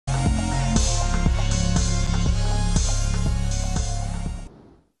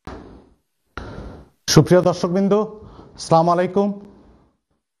সুপ্রিয় দর্শকবৃন্দ, আসসালামু আলাইকুম।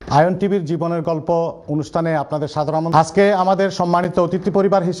 আয়ন টিভির জীবনের গল্প অনুষ্ঠানে আপনাদের সাদর আমন্ত্রণ। আজকে আমাদের সম্মানিত অতিথি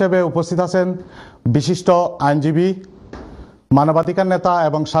পরিবার হিসেবে উপস্থিত আছেন বিশিষ্ট আইনজীবী, মানবাধিকার নেতা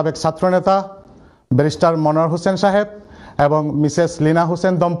এবং সাবেক ছাত্রনেতা ব্যারিস্টার মনোয়ার হোসেন সাহেব এবং মিসেস লিনা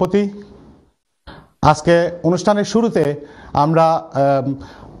হোসেন দম্পতি। আজকে অনুষ্ঠানের শুরুতে আমরা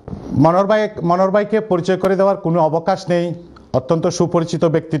মনোয়ার ভাইকে পরিচয় করে দেওয়ার কোনো অবকাশ নেই। অত্যন্ত সুপরিচিত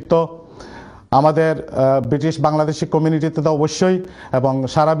ব্যক্তিত্ব আমাদের ব্রিটিশ বাংলাদেশি কমিউনিটিতে তো অবশ্যই, এবং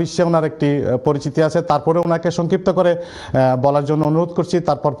সারা বিশ্বে ওনার একটি পরিচিতি আছে। তারপরে ওনাকে সংক্ষিপ্ত করে বলার জন্য অনুরোধ করছি।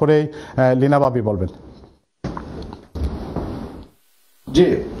 তারপর পরেই লীনা বাবি বলবেন। জি,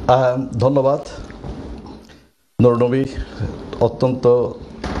 ধন্যবাদ নরুন নবী। অত্যন্ত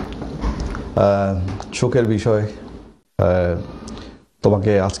সুখের বিষয়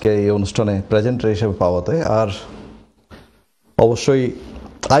তোমাকে আজকে এই অনুষ্ঠানে প্রেজেন্টার হিসেবে পাওয়াতে। আর অবশ্যই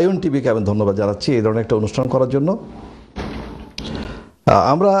আয়ন টিভিকে আমি ধন্যবাদ জানাচ্ছি এই ধরনের একটা অনুষ্ঠান করার জন্য।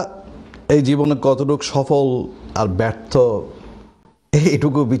 আমরা এই জীবনে কতটুকু সফল আর ব্যর্থ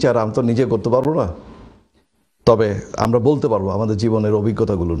এইটুকু বিচার আমি তো নিজে করতে পারবো না, তবে আমরা বলতে পারবো আমাদের জীবনের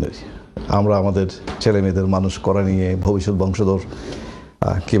অভিজ্ঞতাগুলো নিয়ে, আমরা আমাদের ছেলে মেয়েদের মানুষ করা নিয়ে, ভবিষ্যৎ বংশধর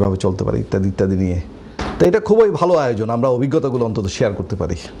কীভাবে চলতে পারি ইত্যাদি ইত্যাদি নিয়ে। তো এটা খুবই ভালো আয়োজন, আমরা অভিজ্ঞতাগুলো অন্তত শেয়ার করতে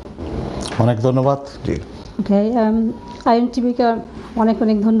পারি। অনেক ধন্যবাদ। জি, আয়ন টিভিকে অনেক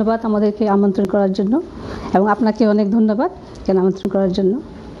অনেক ধন্যবাদ আমাদেরকে আমন্ত্রণ করার জন্য, এবং আপনাকে অনেক ধন্যবাদ কেন আমন্ত্রণ করার জন্য।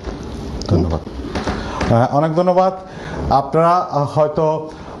 ধন্যবাদ, অনেক ধন্যবাদ। আপনারা হয়তো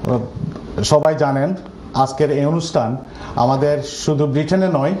সবাই জানেন আজকের এই অনুষ্ঠান আমাদের শুধু ব্রিটেনে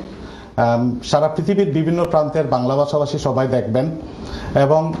নয়, সারা পৃথিবীর বিভিন্ন প্রান্তের বাংলা ভাষাভাষী সবাই দেখবেন।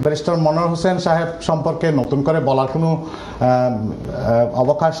 এবং ব্যারিস্টার মনোয়ার হোসেন সাহেব সম্পর্কে নতুন করে বলার কোনো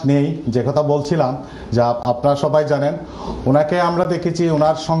অবকাশ নেই। যে কথা বলছিলাম, যা আপনারা সবাই জানেন, ওনাকে আমরা দেখেছি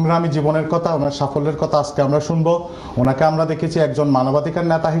ওনার সংগ্রামী জীবনের কথা, ওনার সাফল্যের কথা আজকে আমরা শুনবো। ওনাকে আমরা দেখেছি একজন মানবাধিকার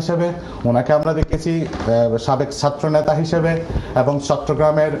নেতা হিসেবে, ওনাকে আমরা দেখেছি সাবেক ছাত্র নেতা হিসেবে, এবং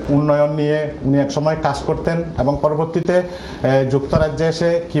চট্টগ্রামের উন্নয়ন নিয়ে উনি একসময় কাজ করতেন, এবং পরবর্তীতে যুক্তরাজ্যে এসে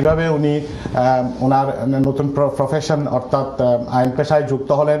কীভাবে উনি ওনার নতুন প্রফেশন অর্থাৎ আইন পেশায় যুক্ত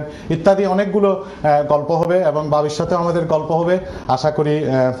হলেন ইত্যাদি অনেকগুলো গল্প হবে, এবং ভবিষ্যতে আমাদের গল্প হবে। আশা করি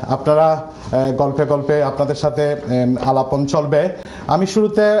আপনারা গল্পে গল্পে আপনাদের সাথে আলাপন চলবে। আমি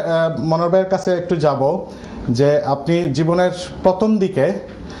শুরুতে মনোয়ার ভাইয়ের কাছে একটু যাব যে আপনি জীবনের প্রথম দিকে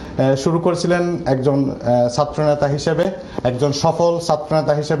শুরু করেছিলেন একজন ছাত্রনেতা হিসেবে, একজন সফল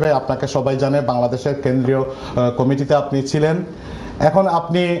ছাত্রনেতা হিসেবে। আপনাকে সবাই জানে, বাংলাদেশের কেন্দ্রীয় কমিটিতে আপনি ছিলেন। এখন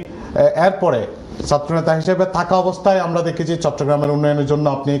আপনি এরপরে ছাত্রনেতা হিসেবে থাকা অবস্থায় আমরা দেখেছি চট্টগ্রামের উন্নয়নের জন্য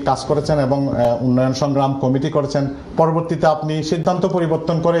আপনি কাজ করেছেন এবং উন্নয়ন সংগ্রাম কমিটি করেছেন। পরবর্তীতে আপনি সিদ্ধান্ত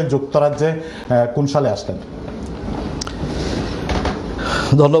পরিবর্তন করে যুক্তরাজ্যে কোন সালে আসলেন?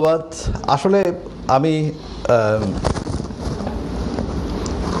 ধন্যবাদ। আসলে আমি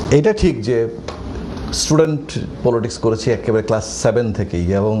এটা ঠিক যে স্টুডেন্ট পলিটিক্স করেছি একেবারে ক্লাস 7 থেকেই,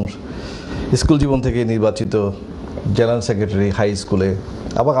 এবং স্কুল জীবন থেকে নির্বাচিত জেনারেল সেক্রেটারি হাই স্কুলে,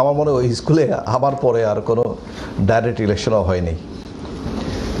 এবং আমার মনে ওই স্কুলে আমার পরে আর কোনো ডাইরেক্ট ইলেকশনও হয়নি।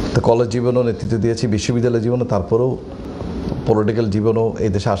 তো কলেজ জীবনও নেতৃত্ব দিয়েছি, বিশ্ববিদ্যালয় জীবনে, তারপরেও পলিটিক্যাল জীবনও এই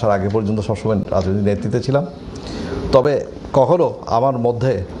দেশে আসার আগে পর্যন্ত সবসময় রাজনৈতিক নেতৃত্বে ছিলাম। তবে কখনো আমার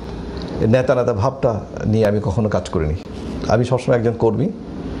মধ্যে নেতা নেতা ভাবটা নিয়ে আমি কখনো কাজ করিনি। আমি সবসময় একজন কর্মী,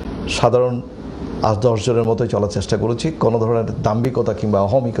 সাধারণ 8-10 জনের মতোই চলার চেষ্টা করেছি। কোনো ধরনের দাম্ভিকতা কিংবা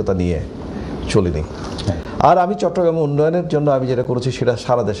অহমিকতা নিয়ে চলিনি। আর আমি চট্টগ্রাম উন্নয়নের জন্য আমি যেটা করেছি সেটা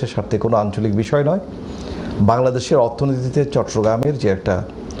সারা দেশের স্বার্থে, কোনো আঞ্চলিক বিষয় নয়। বাংলাদেশের অর্থনীতিতে চট্টগ্রামের যে একটা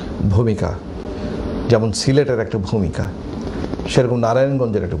ভূমিকা, যেমন সিলেটের একটা ভূমিকা, সেরকম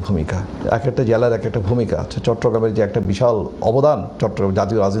নারায়ণগঞ্জের একটা ভূমিকা, এক একটা জেলার এক একটা ভূমিকা আছে। চট্টগ্রামের যে একটা বিশাল অবদান চট্টগ্রাম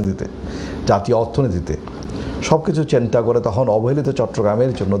জাতীয় রাজনীতিতে, জাতীয় অর্থনীতিতে, সব কিছু চিন্তা করে তখন অবহেলিত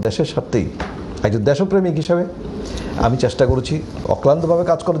চট্টগ্রামের জন্য দেশের স্বার্থেই একজন দেশপ্রেমিক হিসাবে আমি চেষ্টা করেছি অক্লান্তভাবে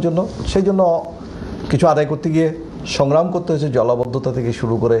কাজ করার জন্য। সেই জন্য কিছু আদায় করতে গিয়ে সংগ্রাম করতে হয়েছে, জলাবদ্ধতা থেকে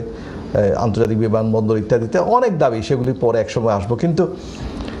শুরু করে আন্তর্জাতিক বিমানবন্দর ইত্যাদিতে অনেক দাবি, সেগুলি পরে একসময় আসবো। কিন্তু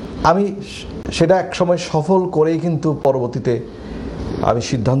আমি সেটা একসময় সফল করেই কিন্তু পরবর্তীতে আমি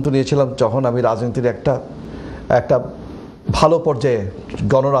সিদ্ধান্ত নিয়েছিলাম, যখন আমি রাজনীতির একটা ভালো পর্যায়ে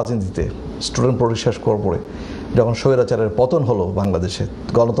গণরাজনীতিতে স্টুডেন্ট পলিটিক্স শেষ করার পরে যখন স্বৈরাচারের পতন হলো বাংলাদেশে,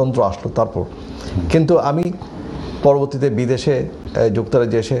 গণতন্ত্র আসলো তারপর, কিন্তু আমি পরবর্তীতে বিদেশে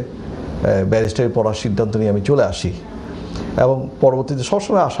যুক্তরাজ্যে এসে ব্যারিস্টারি পড়ার সিদ্ধান্ত নিয়ে আমি চলে আসি। এবং পরবর্তীতে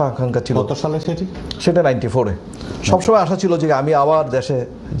সবসময় আশা আকাঙ্ক্ষা ছিল, কত সালে সেটা 94-এ সবসময় আশা ছিল যে আমি আবার দেশে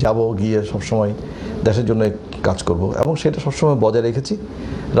যাব, গিয়ে সবসময় দেশের জন্য কাজ করব, এবং সেটা সবসময় বজায় রেখেছি।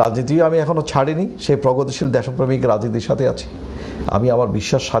 রাজনীতিও আমি এখনও ছাড়িনি, সেই প্রগতিশীল দেশপ্রেমিক রাজনীতির সাথে আছি। আমি আমার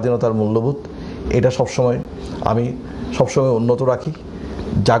বিশ্বাস, স্বাধীনতার মূল্যবোধ এটা সবসময় আমি সবসময় উন্নত রাখি,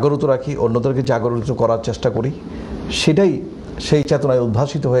 জাগরুত রাখি, অন্যদেরকে জাগরুত করার চেষ্টা করি, সেটাই সেই চেতনায়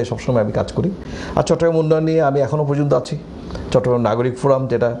উদ্ভাসিত হয়ে সবসময় আমি কাজ করি। আর চট্টগ্রাম উন্নয়ন নিয়ে আমি এখনও পর্যন্ত আছি। চট্টগ্রাম নাগরিক ফোরাম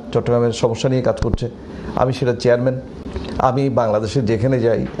যেটা চট্টগ্রামের সমস্যা নিয়ে কাজ করছে, আমি সেটা চেয়ারম্যান। আমি বাংলাদেশে যেখানে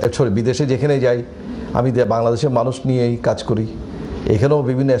যাই, বিদেশে যেখানে যাই, আমি বাংলাদেশের মানুষ নিয়েই কাজ করি। এখানেও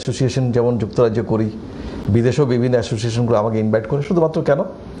বিভিন্ন অ্যাসোসিয়েশন যেমন যুক্তরাজ্যে করি, বিদেশেও বিভিন্ন অ্যাসোসিয়েশনগুলো আমাকে ইনভাইট করে। শুধুমাত্র কেন?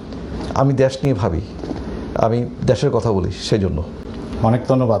 আমি দেশ নিয়ে ভাবি, আমি দেশের কথা বলি, সেই জন্য। অনেক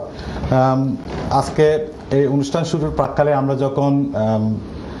ধন্যবাদ। আজকে এই অনুষ্ঠান শুরুর প্রাক্কালে আমরা যখন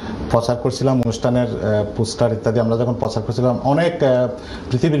প্রচার করছিলাম, অনুষ্ঠানের পোস্টার ইত্যাদি আমরা যখন প্রচার করছিলাম, অনেক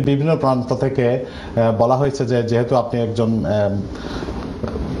পৃথিবীর বিভিন্ন প্রান্ত থেকে বলা হয়েছে যে যেহেতু আপনি একজন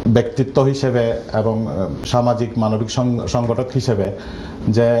ব্যক্তিত্ব হিসেবে এবং সামাজিক মানবিক সংগঠক হিসেবে,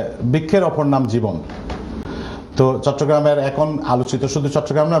 যে বৃক্ষের অপর নাম জীবন। তো চট্টগ্রামের এখন আলোচিত, শুধু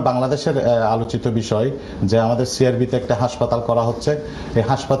চট্টগ্রাম নয়, বাংলাদেশের আলোচিত বিষয় যে আমাদের সিআরবিতে একটা হাসপাতাল করা হচ্ছে। এই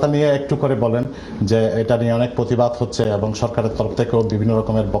হাসপাতাল নিয়ে একটু করে বলেন, যে এটা নিয়ে অনেক প্রতিবাদ হচ্ছে এবং সরকারের তরফ থেকেও বিভিন্ন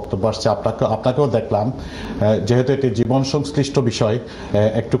রকমের বক্তব্য আসছে। আপনাকেও দেখলাম, যেহেতু এটি জীবন সংশ্লিষ্ট বিষয়,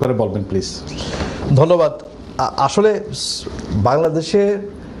 একটু করে বলবেন প্লিজ। ধন্যবাদ। আসলে বাংলাদেশে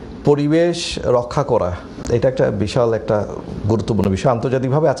পরিবেশ রক্ষা করা এটা একটা বিশাল একটা গুরুত্বপূর্ণ বিষয়।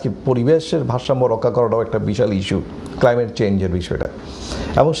 আন্তর্জাতিকভাবে আজকে পরিবেশের ভারসাম্য রক্ষা করাটাও একটা বিশাল ইস্যু, ক্লাইমেট চেঞ্জের বিষয়টা।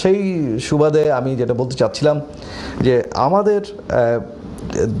 এবং সেই সুবাদে আমি যেটা বলতে চাচ্ছিলাম যে আমাদের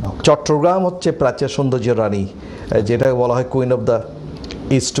চট্টগ্রাম হচ্ছে প্রাচ্যের সৌন্দর্যের রানী, যেটা বলা হয় কুইন অফ দ্য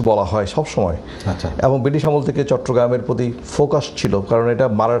ইস্ট বলা হয় সবসময়। আচ্ছা। এবং ব্রিটিশ আমল থেকে চট্টগ্রামের প্রতি ফোকাস ছিল, কারণ এটা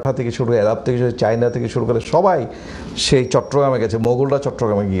মারাঠা থেকে শুরু করে, আরব থেকে শুরু করে, চায়না থেকে শুরু করে সবাই সেই চট্টগ্রামে গেছে, মোগলরা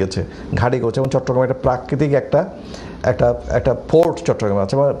চট্টগ্রামে গিয়েছে, ঘাঁটি করেছে। এবং চট্টগ্রামে একটা প্রাকৃতিক একটা পোর্ট চট্টগ্রামে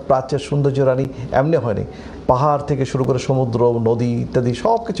আছে। মানে প্রাচ্যের সৌন্দর্য রানী এমনি হয়নি, পাহাড় থেকে শুরু করে সমুদ্র, নদী ইত্যাদি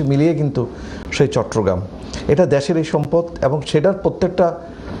সব কিছু মিলিয়ে কিন্তু সেই চট্টগ্রাম, এটা দেশের এই সম্পদ এবং সেটার প্রত্যেকটা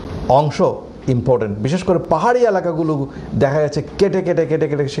অংশ ইম্পর্টেন্ট। বিশেষ করে পাহাড়ি এলাকাগুলো দেখা যাচ্ছে কেটে কেটে কেটে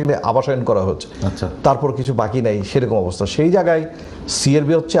কেটে সেখানে আবাসন করা হচ্ছে। আচ্ছা। তারপর কিছু বাকি নাই, সেরকম অবস্থা। সেই জায়গায়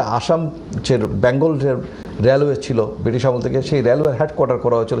সিআরবি হচ্ছে আসাম যে বেঙ্গল যে রেলওয়ে ছিল ব্রিটিশ আমল থেকে, সেই রেলওয়ে হেডকোয়ার্টার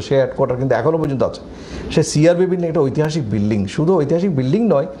করা হয়েছিল। সেই হেডকোয়ার্টার কিন্তু এখনও পর্যন্ত আছে। সেই সিআরবি বিল্ডিং একটা ঐতিহাসিক বিল্ডিং, শুধু ঐতিহাসিক বিল্ডিং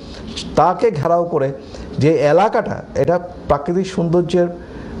নয়, তাকে ঘেরাও করে যে এলাকাটা, এটা প্রাকৃতিক সৌন্দর্যের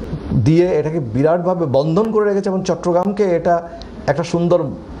দিয়ে এটাকে বিরাটভাবে বন্ধন করে রেখেছে এবং চট্টগ্রামকে এটা একটা সুন্দর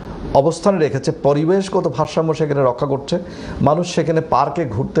অবস্থানে রেখেছে। পরিবেশগত ভারসাম্য সেখানে রক্ষা করছে। মানুষ সেখানে পার্কে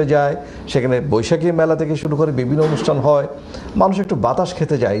ঘুরতে যায়, সেখানে বৈশাখী মেলা থেকে শুরু করে বিভিন্ন অনুষ্ঠান হয়, মানুষ একটু বাতাস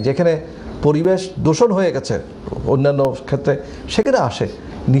খেতে যায়। যেখানে পরিবেশ দূষণ হয়ে গেছে অন্যান্য ক্ষেত্রে, সেখানে আসে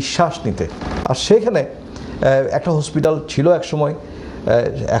নিঃশ্বাস নিতে। আর সেখানে একটা হসপিটাল ছিল এক সময়,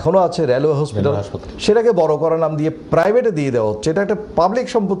 এখনও আছে, রেলওয়ে হসপিটাল। সেটাকে বড় করার নাম দিয়ে প্রাইভেটে দিয়ে দেওয়া হচ্ছে। এটা একটা পাবলিক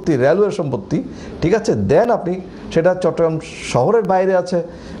সম্পত্তি, রেলওয়ের সম্পত্তি, ঠিক আছে। দেন আপনি সেটা চট্টগ্রাম শহরের বাইরে আছে,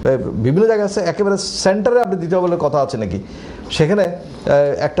 বিভিন্ন জায়গায় আছে, একেবারে সেন্টারে আপনি দিতে বলে কথা আছে নাকি? সেখানে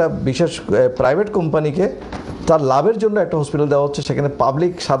একটা বিশেষ প্রাইভেট কোম্পানিকে তার লাভের জন্য একটা হসপিটাল দেওয়া হচ্ছে। সেখানে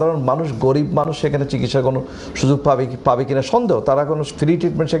পাবলিক, সাধারণ মানুষ, গরিব মানুষ সেখানে চিকিৎসার কোনো সুযোগ পাবে কিনা সন্দেহ। তারা কোনো ফ্রি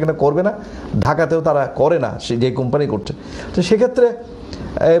ট্রিটমেন্ট সেখানে করবে না, ঢাকাতেও তারা করে না, সে যে কোম্পানি করছে। তো সেক্ষেত্রে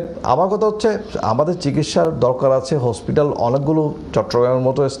আমার কথা হচ্ছে আমাদের চিকিৎসার দরকার আছে। হসপিটাল অনেকগুলো চট্টগ্রামের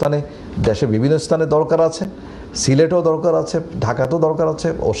মতো স্থানে, দেশে বিভিন্ন স্থানে দরকার আছে, সিলেটেও দরকার আছে, ঢাকাতেও দরকার আছে,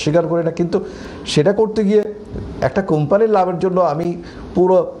 অস্বীকার করি না। কিন্তু সেটা করতে গিয়ে একটা কোম্পানির লাভের জন্য আমি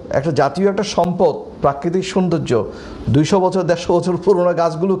পুরো একটা জাতীয় একটা সম্পদ, প্রাকৃতিক সৌন্দর্য, 200 বছর 150 বছর পুরোনো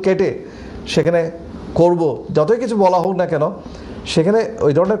গাছগুলো কেটে সেখানে করব, যতই কিছু বলা হোক না কেন, সেখানে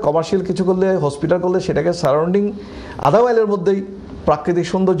ওই ধরনের কমার্শিয়াল কিছু করলে, হসপিটাল করলে, সেটাকে সারাউন্ডিং আধা মাইলের মধ্যেই প্রাকৃতিক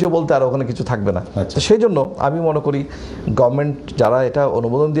সৌন্দর্য বলতে আর ওখানে কিছু থাকবে না। সেই জন্য আমি মনে করি গভর্নমেন্ট যারা এটা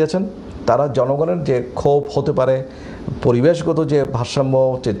অনুমোদন দিয়েছেন, তারা জনগণের যে ক্ষোভ হতে পারে, পরিবেশগত যে ভারসাম্য,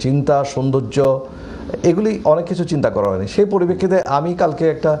 যে চিন্তা, সৌন্দর্য, এগুলি অনেক কিছু চিন্তা করা হয়নি। সেই পরিপ্রেক্ষিতে আমি কালকে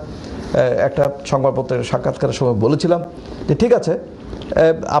একটা সংবাদপত্রের সাক্ষাৎকারের সময় বলেছিলাম যে ঠিক আছে,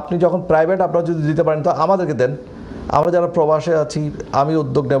 আপনি যখন প্রাইভেট আপনারা যদি দিতে পারেন তো আমাদেরকে দেন। আমরা যারা প্রবাসে আছি, আমি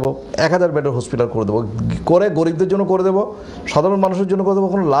উদ্যোগ নেব, 1000 বেডের হসপিটাল করে দেবো, করে গরিবদের জন্য করে দেবো, সাধারণ মানুষের জন্য করে দেবো,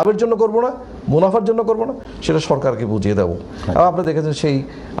 কোনো লাভের জন্য করবো না, মুনাফার জন্য করবো না, সেটা সরকারকে বুঝিয়ে দেবো। এবং আপনারা দেখেছেন সেই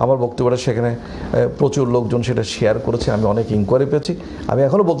আমার বক্তব্যটা, সেখানে প্রচুর লোকজন সেটা শেয়ার করেছে, আমি অনেক ইনকোয়ারি পেয়েছি। আমি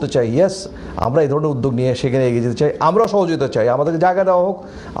এখনও বলতে চাই, ইয়েস, আমরা এই ধরনের উদ্যোগ নিয়ে সেখানে এগিয়ে যেতে চাই। আমরা সহযোগিতা চাই, আমাদেরকে জায়গা দেওয়া হোক,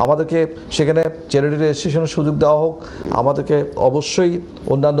 আমাদেরকে সেখানে চ্যারিটি রেজিস্ট্রেশনের সুযোগ দেওয়া হোক, আমাদেরকে অবশ্যই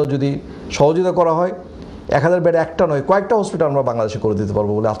অন্যান্য যদি সহযোগিতা করা হয়, 1000 বেড একটা নয়, কয়েকটা হসপিটাল আমরা বাংলাদেশে করে দিতে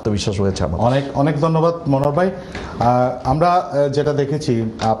পারবো বলে আত্মবিশ্বাস হয়েছে আমার। অনেক অনেক ধন্যবাদ মনোহর ভাই। আমরা যেটা দেখেছি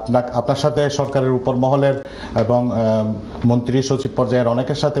আপনার সাথে সরকারের উপর মহলের এবং মন্ত্রী সচিব পর্যায়ের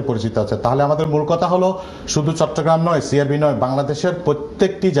অনেকের সাথে পরিচিত আছে, তাহলে আমাদের মূল কথা হলো শুধু চট্টগ্রাম নয়, সিআরবি নয়, বাংলাদেশের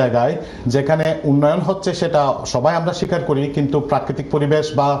প্রত্যেকটি জায়গায় যেখানে উন্নয়ন হচ্ছে সেটা সবাই আমরা স্বীকার করি, কিন্তু প্রাকৃতিক পরিবেশ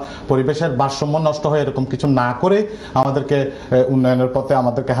বা পরিবেশের ভারসাম্য নষ্ট হয় এরকম কিছু না করে আমাদেরকে উন্নয়নের পথে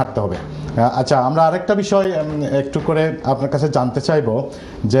আমাদেরকে হাঁটতে হবে। আচ্ছা, আমরা আরেকটা বিষয় একটু করে আপনার কাছে জানতে চাইবো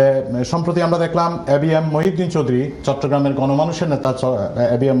যে সম্প্রতি আমরা দেখলাম এবিএম মহিউদ্দিন চৌধুরী, চট্টগ্রামের গণমানুষের নেতা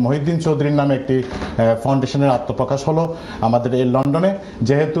এবিএম মহিউদ্দিন চৌধুরীর নামে একটি ফাউন্ডেশনের আত্মপ্রকাশ হলো আমাদের এই লন্ডনে।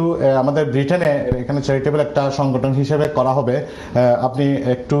 যেহেতু আমাদের ব্রিটেনে এখানে চ্যারিটেবল একটা সংগঠন হিসেবে করা হবে, আপনি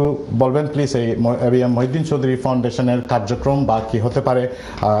একটু বলবেন প্লিজ এই এবিএম মহিউদ্দিন চৌধুরী ফাউন্ডেশনের কার্যক্রম বা কি হতে পারে,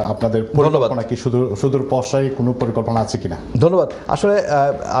 আপনাদের পরিকল্পনা কি, সুদূর প্রসারী কোনো পরিকল্পনা আছে কিনা? ধন্যবাদ। আসলে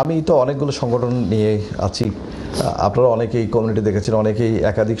আমি তো অনেকগুলো সংগঠন নিয়ে আছি, আপনারা অনেকেই কমিউনিটি দেখেছেন, অনেকেই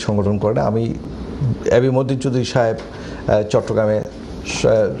একাধিক সংগঠন করেন। আমি এবি মহিউদ্দিন চৌধুরী সাহেব চট্টগ্রামে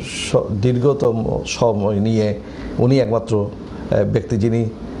দীর্ঘতম সময় নিয়ে উনি একমাত্র ব্যক্তি যিনি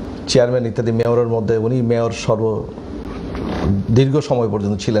চেয়ারম্যান ইত্যাদি মেয়রের মধ্যে উনি মেয়র দীর্ঘ সময়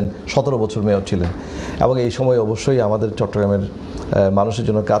পর্যন্ত ছিলেন, 17 বছর মেয়র ছিলেন, এবং এই সময় অবশ্যই আমাদের চট্টগ্রামের মানুষের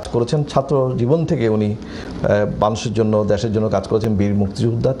জন্য কাজ করেছেন। ছাত্র জীবন থেকে উনি মানুষের জন্য, দেশের জন্য কাজ করেছেন, বীর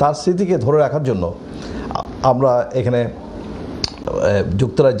মুক্তিযোদ্ধা। তার স্মৃতিকে ধরে রাখার জন্য আমরা এখানে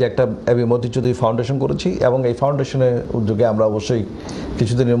যুক্তরাজ্যে একটা এবি মহিউদ্দিন চৌধুরী ফাউন্ডেশন করেছি, এবং এই ফাউন্ডেশনের উদ্যোগে আমরা অবশ্যই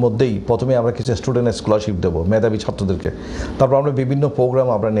কিছুদিনের মধ্যেই প্রথমে আমরা কিছু স্টুডেন্ট স্কলারশিপ দেবো মেধাবী ছাত্রদেরকে, তারপর আমরা বিভিন্ন প্রোগ্রাম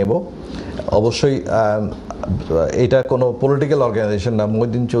আমরা নেব। অবশ্যই এটা কোনো পলিটিক্যাল অর্গানাইজেশন না,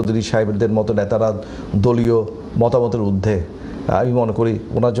 মহিউদ্দিন চৌধুরী সাহেবদের মতো নেতারা দলীয় মতামতের ঊর্ধ্বে। আমি মনে করি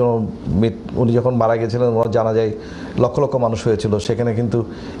ওনার জন্য উনি যখন মারা গেছিলেন, ওনার জানা যায় লক্ষ লক্ষ মানুষ হয়েছিল, সেখানে কিন্তু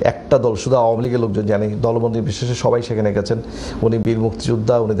একটা দল, শুধু আওয়ামী লীগের লোকজন জানি, দলবন্দী বিশেষে সবাই সেখানে গেছেন। উনি বীর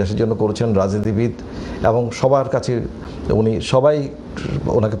মুক্তিযোদ্ধা, উনি দেশের জন্য করেছেন, রাজনীতিবিদ, এবং সবার কাছে উনি সবাই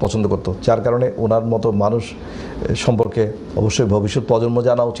ওনাকে পছন্দ করতো, যার কারণে ওনার মতো মানুষ সম্পর্কে অবশ্যই ভবিষ্যৎ প্রজন্ম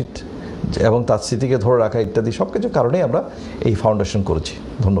জানা উচিত এবং তার স্মৃতিকে ধরে রাখা ইত্যাদি সব কিছু কারণেই আমরা এই ফাউন্ডেশন করেছি।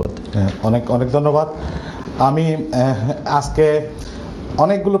 ধন্যবাদ। অনেক অনেক ধন্যবাদ। আমি আজকে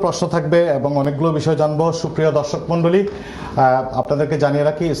অনেকগুলো প্রশ্ন থাকবে এবং অনেকগুলো বিষয় জানবো। সুপ্রিয় দর্শক মণ্ডলী, আপনাদেরকে জানিয়ে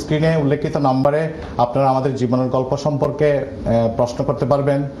রাখি, স্ক্রিনে উল্লেখিত নাম্বারে আপনারা আমাদের জীবনের গল্প সম্পর্কে প্রশ্ন করতে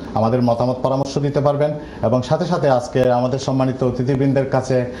পারবেন, আমাদের মতামত পরামর্শ দিতে পারবেন, এবং সাথে সাথে আজকে আমাদের সম্মানিত অতিথিবৃন্দের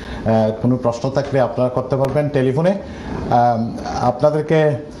কাছে কোনো প্রশ্ন থাকলে আপনারা করতে পারবেন টেলিফোনে। আপনাদেরকে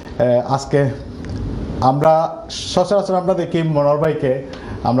আজকে আমরা সচরাচর আমরা দেখি মনোহর ভাইকে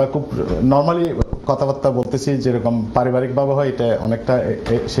আমরা খুব নর্মালি কথাবার্তা বলতেছি, যেরকম পারিবারিকভাবে হয়, এটা অনেকটা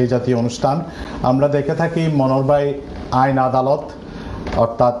সেই জাতীয় অনুষ্ঠান। আমরা দেখে থাকি মনোহর ভাই আইন আদালত,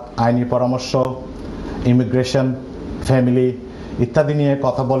 অর্থাৎ আইনি পরামর্শ, ইমিগ্রেশন, ফ্যামিলি ইত্যাদি নিয়ে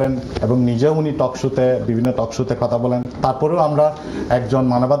কথা বলেন, এবং নিজেও উনি টকশোতে, বিভিন্ন টকশোতে কথা বলেন। তারপরেও আমরা একজন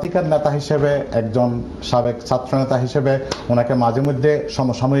মানবাধিকার নেতা হিসেবে, একজন সাবেক ছাত্রনেতা হিসেবে ওনাকে মাঝে মধ্যে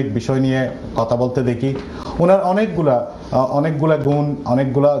সমসাময়িক বিষয় নিয়ে কথা বলতে দেখি। ওনার অনেকগুলা গুণ,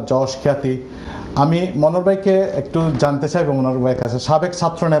 অনেকগুলা যশ খ্যাতি। আমি মনোহর ভাইকে একটু জানতে চাইবো, মনোহর ভাইয়ের কাছে, সাবেক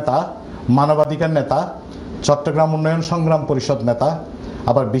ছাত্রনেতা, মানবাধিকার নেতা, চট্টগ্রাম উন্নয়ন সংগ্রাম পরিষদ নেতা,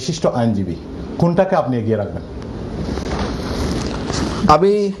 আবার বিশিষ্ট আইনজীবী, কোনটাকে আপনি এগিয়ে রাখবেন?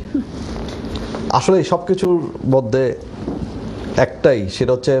 আমি আসলে সব কিছুর মধ্যে একটাই,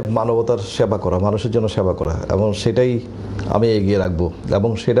 সেটা হচ্ছে মানবতার সেবা করা, মানুষের জন্য সেবা করা, এবং সেটাই আমি এগিয়ে রাখবো। এবং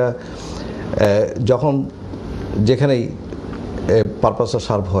সেটা যখন যেখানেই পারপাসটা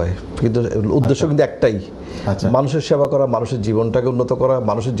সার্ভ হয়, কিন্তু উদ্দেশ্য কিন্তু একটাই, মানুষের সেবা করা, মানুষের জীবনটাকে উন্নত করা,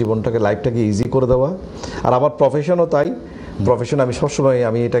 মানুষের জীবনটাকে, লাইফটাকে ইজি করে দেওয়া। আর আমার প্রফেশনও তাই। প্রফেশন আমি সবসময়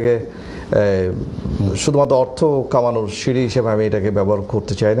আমি এটাকে শুধুমাত্র অর্থ কামানোর সিঁড়ি হিসেবে আমি এটাকে ব্যবহার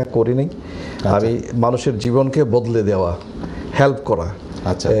করতে চাই না, করিনি। আমি মানুষের জীবনকে বদলে দেওয়া, হেল্প করা,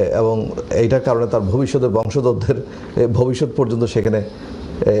 এবং এইটার কারণে তার ভবিষ্যতের বংশধরদের ভবিষ্যৎ পর্যন্ত সেখানে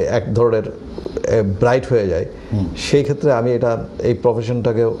এক ধরনের ব্রাইট হয়ে যায়। সেই ক্ষেত্রে আমি এই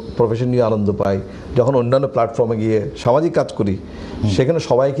প্রফেশন নিয়ে আনন্দ পাই। যখন অন্যান্য প্ল্যাটফর্মে গিয়ে সামাজিক কাজ করি, সেখানে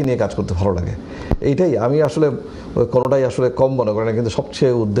সবাইকে নিয়ে কাজ করতে ভালো লাগে। এইটাই, আমি আসলে কোনোটাই আসলে কম মনে করি না, কিন্তু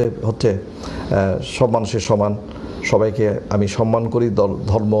সবচেয়ে উদ্বেগ হচ্ছে সব মানুষের সমান, সবাইকে আমি সম্মান করি,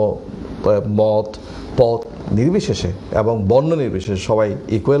 ধর্ম, মত, পথ নির্বিশেষে এবং বর্ণ নির্বিশেষে সবাই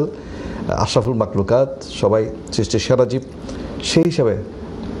ইকুয়াল, আশরাফুল মাখলুকাত, সবাই সৃষ্টির সেরা জীব। সেই হিসাবে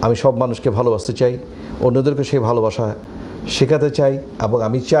আমি সব মানুষকে ভালোবাসতে চাই, অন্যদেরকে সেই ভালোবাসা শেখাতে চাই, এবং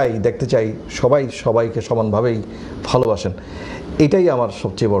আমি দেখতে চাই সবাইকে সমানভাবেই ভালোবাসেন। এটাই আমার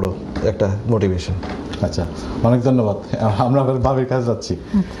সবচেয়ে বড় একটা মোটিভেশন। আচ্ছা, অনেক ধন্যবাদ। আমরা ভাবির কাছে যাচ্ছি।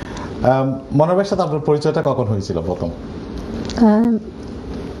 মনোর ভাইয়ের সাথে আপনার পরিচয়টা কখন হয়েছিল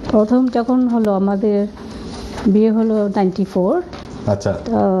প্রথম যখন হলো আমাদের বিয়ে হলো 94, আচ্ছা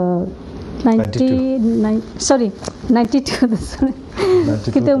 92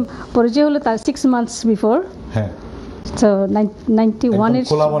 কিন্তু পরিচয় হলো তার 6 months বিফোর। হ্যাঁ, তো 91 এর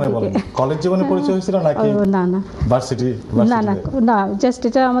খোলা মনে বলেন কলেজ জীবনে পরিচয় হয়েছিল নাকি না ভার্সিটি? না জাস্ট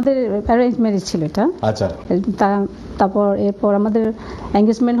এটা আমাদের অ্যারেঞ্জ ম্যারেজ ছিল এটা। আচ্ছা, তারপর এরপর আমাদের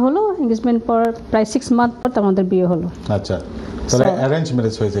এঙ্গেজমেন্ট হলো, এঙ্গেজমেন্ট পর প্রায় 6 মান্থ পর আমাদের বিয়ে হলো। আচ্ছা, তাহলে অ্যারেঞ্জ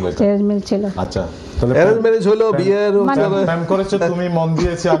ম্যারেজ হয়েছিল এটা? অ্যারেঞ্জ ম্যারেজ ছিল। আচ্ছা, তাহলে অ্যারেঞ্জ ম্যারেজ হলো, বিয়ের প্রেম করেছো তুমি, মন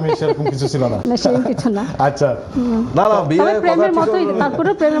দিয়েছি আমি, সেরকম কিছু ছিল না? না, সেরকম কিছু না। আচ্ছা, না বিয়ে প্রেমের মতোই, তারপরে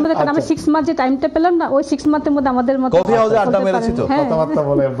প্রেমের মধ্যে আমরা 6 মান্থ যে টাইমটা পেলাম না, ওই 6 মান্থের মধ্যে আমাদের মতো কফি হাউসে আড্ডা মেরেছি তো, কথাবার্তা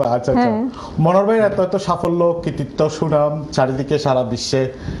বলে। আচ্ছা আচ্ছা, মনোর ভাইয়ের এত সাফল্য, কৃতিত্ব, সুনাম চারিদিকে সারা বিশ্বে,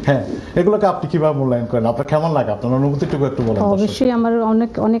 হ্যাঁ, এগুলোকে আপনি কিভাবে মূল্যায়ন করেন? আপনার কেমন লাগে? আপনার অনুভূতিটুকু একটু বলেন। অবশ্যই আমার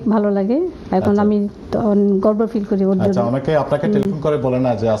অনেক অনেক ভালো লাগে, এখন আমি গর্ব ফিল করি ওর জন্য। আচ্ছা, অনেকে আপনাকে টেলিফোন করে বলে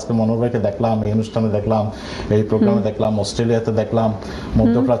না যে আজকে মনোর ভাইকে দেখলাম, এই অনুষ্ঠানে দেখলাম, এই প্রোগ্রামে দেখলাম, অস্ট্রেলিয়াতে দেখলাম,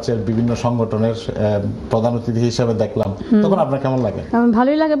 মধ্যপ্রাচ্যের বিভিন্ন সংগঠনের প্রধান অতিথি হিসেবে দেখলাম, তখন আপনার কেমন লাগে?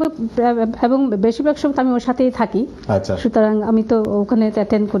 ভালোই লাগে, এবং বেশিরভাগ সময় আমি ওর সাথেই থাকি। আচ্ছা, সুতরাং আমি তো ওখানে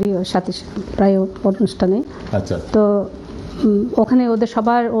অ্যাটেন্ড করি ওর সাথে প্রায় অনুষ্ঠানে। আচ্ছা, তো ওখানে ওদের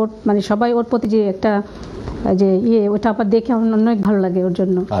সবার সবাই ওর প্রতি যে একটা যে ওটা আবার দেখে আমার অনেক ভালো লাগে ওর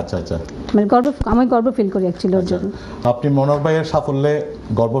জন্য। আচ্ছা আচ্ছা, আমি গর্ব ফিল করি অ্যাকচুয়ালি ওর জন্য। আপনি মনোর ভাইয়ের সাফল্যে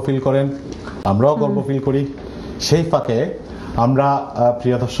গর্ব ফিল করেন, আমরাও গর্ব ফিল করি। সেই ফাঁকে আমরা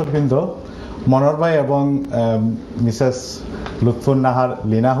প্রিয় দর্শকবৃন্দ, মনোর ভাই এবং মিসেস লুৎফুন নাহার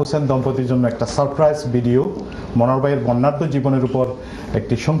লীনা হোসেন দম্পতির জন্য একটা সারপ্রাইজ ভিডিও, মনোর ভাইয়ের বর্ণাঢ্য জীবনের উপর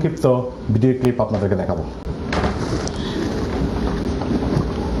একটি সংক্ষিপ্ত ভিডিও ক্লিপ আপনাদেরকে দেখাবো।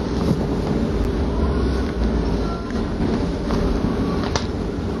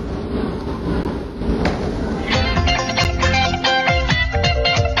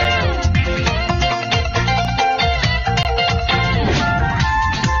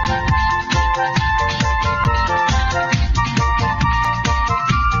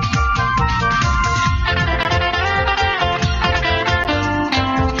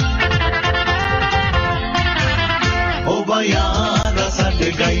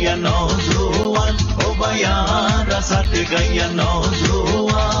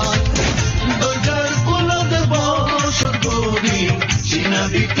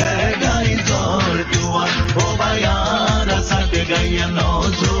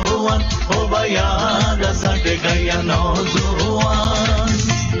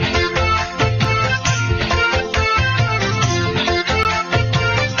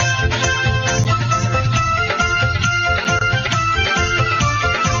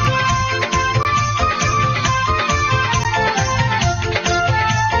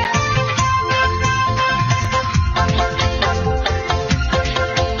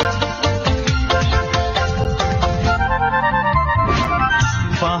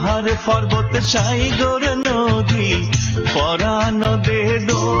 পর্বত সাইগর নদী পরানো দে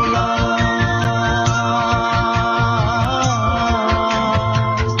দোলা,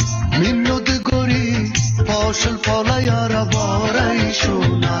 মিন্নত করি ফসল ফলাইয়ার বড়াই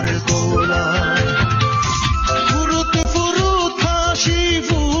সোনার গোলা, ফুরুত ফুরুত হাসি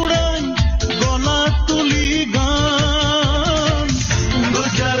ফুরাই গলা তুলি গান,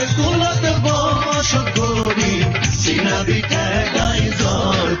 দুজার কুলত বস করি সিনাবি ঠেগাই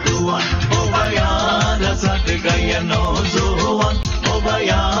জর তুয়ান, ও বায়ার সাথ গাইয়া নজওয়ান, ও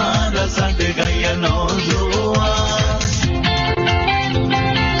বায়ার সাথ গাইয়া নজওয়ান।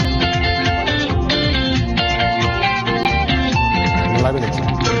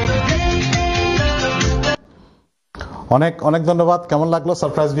 অনেক অনেক ধন্যবাদ। কেমন লাগলো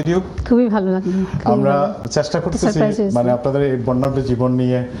সারপ্রাইজ ভিডিও? খুবই ভালো লাগলো। আমরা চেষ্টা করতেছি আপনাদের এই বর্ণাঢ্য জীবন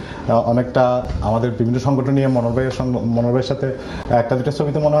নিয়ে অনেকটা আমাদের বিভিন্ন সংগঠন নিয়ে মনোর ভাইয়ের সাথে একটা দুটো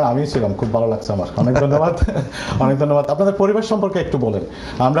ছবিতে মনে হয় আমিও ছিলাম, খুব ভালো লাগছে আমার। অনেক ধন্যবাদ, অনেক ধন্যবাদ। আপনাদের পরিবার সম্পর্কে একটু বলেন।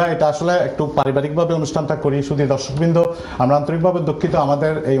 আমরা এটা আসলে একটু পারিবারিকভাবে অনুষ্ঠানটা করি, শুধু দর্শকবৃন্দ আমরা আন্তরিকভাবে দুঃখিত।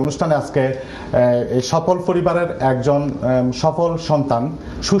 আমাদের এই অনুষ্ঠানে আজকে এই সফল পরিবারের একজন সফল সন্তান,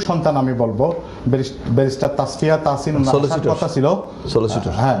 সুসন্তান আমি বলবো, ব্যারিস্টার তাসফিয়া তাহসিন আসার কথা ছিল,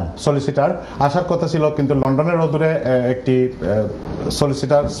 হ্যাঁ সলিসিটার আসার কথা ছিল, কিন্তু লন্ডনের অদূরে একটি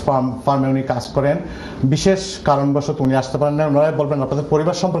সলিসিটার ফার্মে উনি কাজ করেন, বিশেষ কারণবশত উনি আসতে পারেন না। ওনারাই বলবেন আপনাদের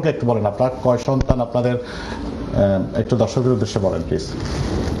পরিবার সম্পর্কে একটু বলেন, আপনার কয় সন্তান আপনাদের, একটু দর্শকদের উদ্দেশ্যে বলেন প্লিজ।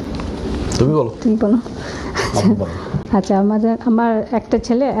 তুমি বলো। আচ্ছা, আমার একটা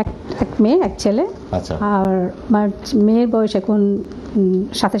ছেলে, এক মেয়ে, এক ছেলে। আচ্ছা, আর আমার মেয়ের বয়স এখন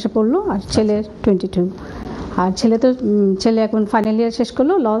 27 পড়লো, আর ছেলের 22। আর ছেলে এখন ফাইনাল ইয়ার শেষ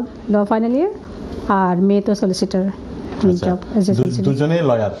করলো, ল ফাইনাল ইয়ার, আর মেয়ে তো সলিসিটার জব। দুজনেই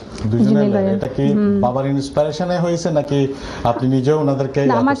লয়ার, দুজনেই লয়ার। এটা কি বাবার ইন্সপিরেশনে হয়েছে নাকি আপনি নিজেও ওনাদেরকে?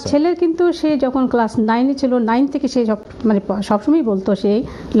 আমার ছেলের কিন্তু সে যখন ক্লাস 9-এ ছিল, 9 থেকে সে মানে সবসময় বলতো সে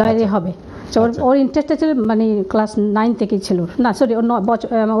লয়ারই হবে। ওর ইন্টারেস্টটা ছিল মানে ক্লাস 9 থেকেই ছিল, না সরি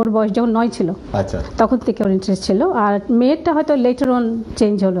ওর বয়স যখন 9 ছিল তখন থেকে ওর ইন্টারেস্ট ছিল। আর মেয়েরটা হয়তো লেটার অন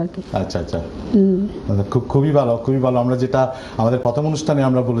চেঞ্জ হলো আর কি। আচ্ছা আচ্ছা, খুবই ভালো, খুবই ভালো। আমরা যেটা আমাদের প্রথম অনুষ্ঠানে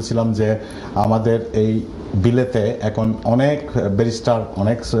আমরা বলেছিলাম যে আমাদের এই বিলেতে এখন অনেক ব্যারিস্টার,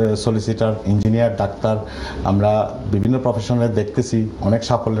 অনেক সলিসিটার, ইঞ্জিনিয়ার, ডাক্তার, আমরা বিভিন্ন প্রফেশনে দেখতেছি, অনেক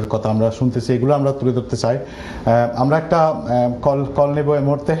সাফল্যের কথা আমরা শুনতেছি, এগুলো আমরা তুলে ধরতে চাই। আমরা একটা কল নেব এই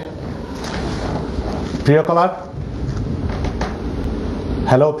মুহূর্তে। প্রিয় কলার,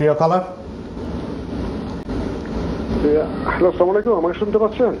 হ্যালো প্রিয় কলার। হ্যালো, আসসালামু আলাইকুম, আমাকে শুনতে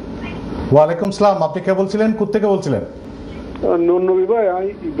পাচ্ছেন? ওয়ালাইকুম সালাম, আপনি কে বলছিলেন, কোথা থেকে বলছিলেন? নুরুন নবী ভাই, আমি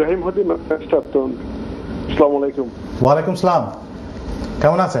ইব্রাহিম হদি ম্যানচেস্টার। আসসালামু আলাইকুম। ওয়ালাইকুম সালাম,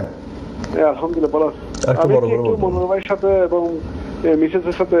 কেমন আছেন? আলহামদুলিল্লাহ ভালো আছি। আমি একটু মনোহর ভাইয়ের সাথে এবং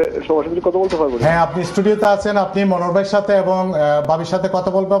মিসেসের সাথে সবার সাথে কথা বলতে পারবো? হ্যাঁ, আপনি স্টুডিওতে আছেন, আপনি মনোহর ভাইয়ের সাথে এবং বাবির সাথে কথা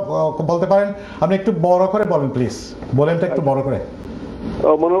বলতে পারেন। আপনি একটু বড় করে বলেন প্লিজ, বলেন তো একটু বড় করে।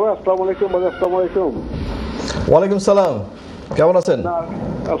 মনোহর ভাই আসসালামু আলাইকুম। আসসালামু আলাইকুম। ওয়ালাইকুম সালাম, কেমন আছেন?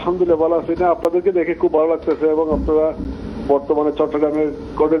 আলহামদুলিল্লাহ ভালো আছি। না, আপনাদেরকে দেখে খুব ভালো লাগতেছে এবং আপনারা বর্তমানে চট্টগ্রামের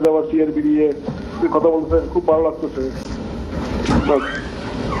কোর্টে যাওয়া সিআরবি নিয়ে কথা বলতেছেন, খুব ভালো লাগতেছে।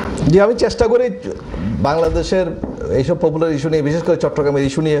 জি, আমি চেষ্টা করি বাংলাদেশের এইসব পপুলার ইস্যু নিয়ে, বিশেষ করে চট্টগ্রামের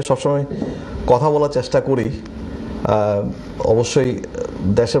ইস্যু নিয়ে সবসময় কথা বলার চেষ্টা করি। অবশ্যই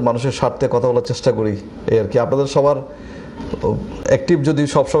দেশের মানুষের স্বার্থে কথা বলার চেষ্টা করি, এই আর কি। আপনাদের সবার অ্যাক্টিভ যদি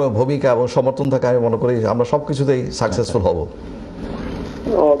সবসময় ভূমিকা এবং সমর্থন থাকে, আমি মনে করি আমরা সব কিছুতেই সাকসেসফুল হব।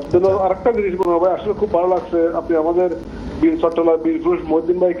 আরেকটা জিনিস মনে হবে, আসলে খুব ভালো লাগছে আপনি আমাদের চট্টগ্রাম বীরপুরুষ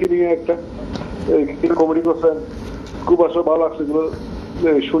মহিউদ্দিন ভাইকে নিয়ে একটা কমেডি করছেন, খুব আসলে ভালো লাগছে এগুলো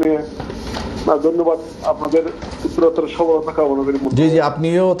শুনে। ধন্যবাদ, আপনাদের উত্তরোত্তর সফলতা কামনা করি। জি জি,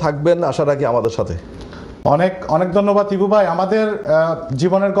 আপনিও থাকবেন আশা রাখি আমাদের সাথে। অনেক অনেক ধন্যবাদ ইবু ভাই। আমাদের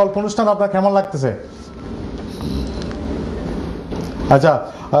জীবনের গল্প অনুষ্ঠান আপনার কেমন লাগতেছে? আচ্ছা,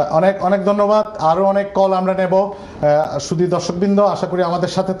 অনেক অনেক ধন্যবাদ। আরো অনেক কল আমরা নেব। শুধু দর্শকবৃন্দ, আশা করি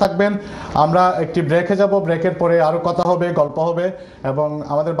আমাদের সাথে থাকবেন। আমরা একটি ব্রেকে যাব, ব্রেকের পরে আরো কথা হবে, গল্প হবে, এবং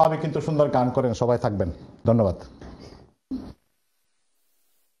আমাদের বাবি কিন্তু সুন্দর গান করেন। সবাই থাকবেন, ধন্যবাদ।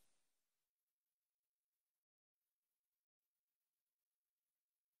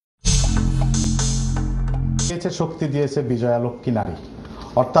 শক্তি দিয়েছে বিজয়া লক্ষ্মী নারী,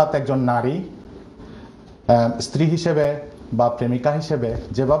 অর্থাৎ একজন নারী স্ত্রী হিসেবে বা প্রেমিকা হিসেবে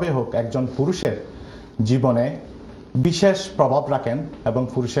যেভাবে হোক একজন পুরুষের জীবনে বিশেষ প্রভাব রাখেন এবং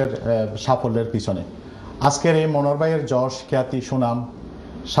পুরুষের সাফল্যের পিছনে। আজকের এই মনোহর ভাইয়ের যশ, খ্যাতি, সুনাম,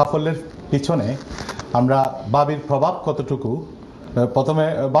 সাফল্যের পিছনে আমরা বাবির প্রভাব কতটুকু, প্রথমে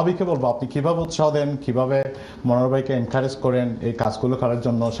বাবিকে বলবো, আপনি কিভাবে উৎসাহ দেন, কিভাবে মনোহর ভাইকে এনকারেজ করেন এই কাজগুলো করার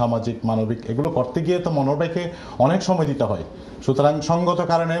জন্য, সামাজিক মানবিক এগুলো করতে গিয়ে তো মনোহর ভাইকে অনেক সময় দিতে হয়। সুতরাং সঙ্গত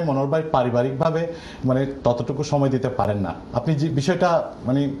কারণে মনোহর ভাই পারিবারিকভাবে মানে ততটুকু সময় দিতে পারেন না। আপনি যে বিষয়টা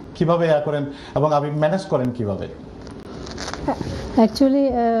মানে কিভাবে করেন এবং আপনি ম্যানেজ করেন কিভাবে? অ্যাকচুয়ালি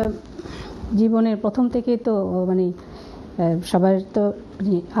জীবনের প্রথম থেকেই তো মানে সবার তো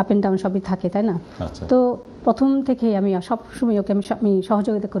আপ অ্যান্ড ডাউন সবই থাকে, তাই না? তো প্রথম থেকেই আমি সবসময় ওকে আমি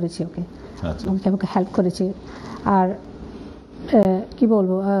সহযোগিতা করেছি, ওকে ওকে হেল্প করেছি। আর কি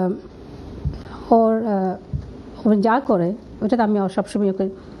বলবো, ওর যা করে ওটাতে আমি সবসময় ওকে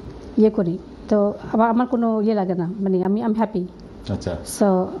ইয়ে করি, তো আমার কোনো ইয়ে লাগে না, মানে আমি হ্যাপি। আচ্ছা, সো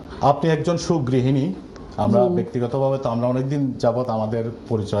আপনি একজন সুগৃহিণী। আমরা ব্যক্তিগতভাবে তো আমরা অনেকদিন যাবত আমাদের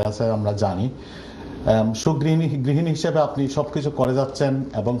পরিচয় আছে, আমরা জানি গৃহিণী হিসেবে আপনি সবকিছু করে যাচ্ছেন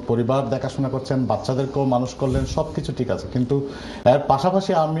এবং পরিবার দেখাশোনা করছেন, বাচ্চাদেরকেও মানুষ করলেন, সবকিছু ঠিক আছে। কিন্তু এর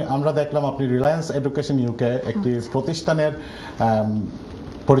পাশাপাশি আমরা দেখলাম আপনি রিলায়েন্স এডুকেশন ইউকে একটি প্রতিষ্ঠানের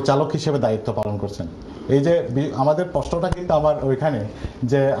পরিচালক হিসেবে দায়িত্ব পালন করছেন। এই যে আমাদের প্রশ্নটা কিন্তু আমার ওইখানে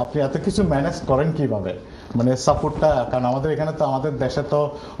যে আপনি এত কিছু ম্যানেজ করেন কিভাবে, মানে সাপোর্টটা, কারণ আমাদের এখানে তো আমাদের দেশে তো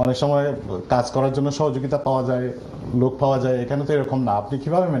অনেক সময় কাজ করার জন্য সহযোগিতা পাওয়া যায়, লোক পাওয়া যায়, এখানে তো এরকম না। আপনি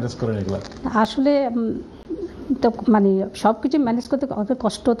কিভাবে ম্যানেজ করেন এগুলো? আসলে তো মানে সবকিছু ম্যানেজ করতে অনেক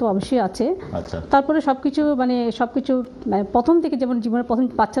কষ্ট তো অবশ্যই আছে। আচ্ছা। তারপরে সবকিছু মানে প্রথম থেকে যেমন জীবনের প্রথম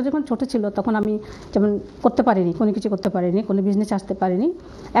বাচ্চা যখন ছোট ছিল তখন আমি যেমন করতে পারিনি, কোনো কিছু করতে পারিনি, কোনো বিজনেস আসতে পারিনি।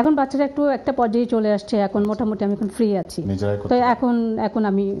 এখন বাচ্চারা একটু একটা পর্যায়ে চলে আসছে, এখন মোটামুটি আমি এখন ফ্রি আছি, তো এখন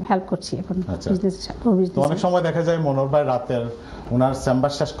আমি হেল্প করছি এখন বিজনেস। অনেক সময় দেখা যায় মনোহর ভাই রাতের ওনার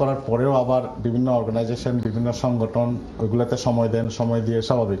চেম্বার শেষ করার পরেও আবার বিভিন্ন অর্গানাইজেশন, বিভিন্ন সংগঠন ওইগুলোতে সময় দেন, সময় দিয়ে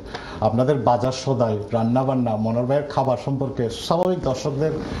স্বাভাবিক আপনাদের বাজার সদাই, রান্না বান্না, মনোহর ভাইয়ের খাবার সম্পর্কে স্বাভাবিক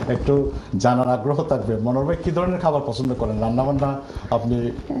দর্শকদের একটু জানার আগ্রহ থাকবে। মনোহর ভাই কি ধরনের খাবার পছন্দ করেন? রান্না বান্না আপনি?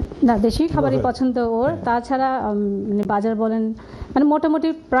 না, দেশি খাবারই পছন্দ ওর। তাছাড়া মানে বাজার বলেন, মানে মোটামুটি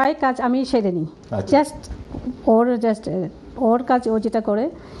প্রায় কাজ আমি সেরে নিই। ওর কাজ ও যেটা করে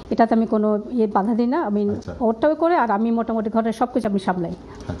এটাতে আমি কোনো বাধা দিই না, আমি ওরটাও করে, আর আমি মোটামুটি ঘরের সবকিছু আমি সামলাই।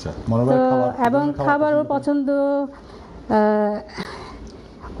 তো এবং খাবার ওর পছন্দ,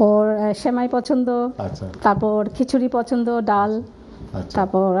 ওর সেমাই পছন্দ, তারপর খিচুড়ি পছন্দ, ডাল,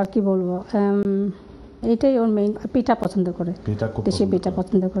 তারপর আর কি বলবো, এইটাই ওর মেইন। পিঠা পছন্দ করে, দেশি পিঠা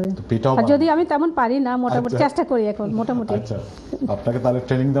পছন্দ করে। আর যদি আমি তেমন পারি না, মোটামুটি চেষ্টা করি এখন মোটামুটি। আপনাকে তাহলে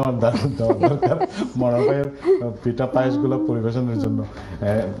ট্রেনিং দেওয়ার দরকার মনোহর ভাইয়ের পিঠা পায়েসগুলো পরিবেশনের জন্য।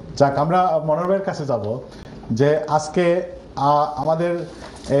 যাক, আমরা মনোহর ভাইয়ের কাছে যাব যে আজকে আমাদের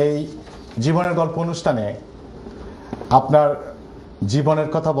এই জীবনের গল্প অনুষ্ঠানে আপনার জীবনের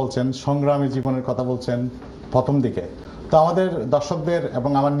কথা বলছেন, সংগ্রামী জীবনের কথা বলছেন প্রথম দিকে। তো আমাদের দর্শকদের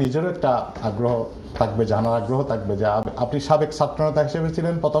এবং আমার নিজেরও একটা আগ্রহ থাকবে, জানার আগ্রহ থাকবে যে আপনি সাবেক ছাত্রনেতা হিসেবে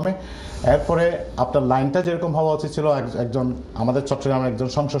ছিলেন প্রথমে, এরপরে আপনার লাইনটা যেরকম হওয়া উচিত ছিল একজন আমাদের চট্টগ্রামের একজন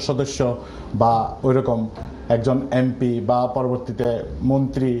সংসদ সদস্য বা ওইরকম একজন এমপি বা পরবর্তীতে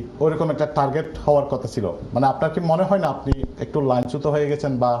মন্ত্রী, ওইরকম একটা টার্গেট হওয়ার কথা ছিল। মানে আপনার কি মনে হয় না আপনি একটু লাইনচ্যুত হয়ে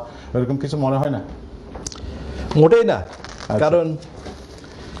গেছেন বা ওইরকম কিছু মনে হয় না? মোটেই না। কারণ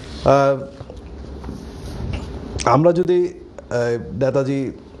আমরা যদি নেতাজি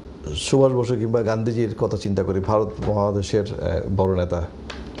সুভাষ বসু কিংবা গান্ধীজির কথা চিন্তা করি, ভারত মহাদেশের বড় নেতা,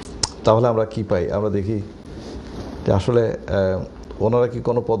 তাহলে আমরা কি পাই? আমরা দেখি যে আসলে ওনারা কি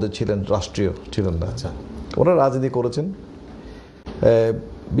কোনো পদে ছিলেন? রাষ্ট্রীয় ছিলেন না। ওনারা রাজনীতি করেছেন।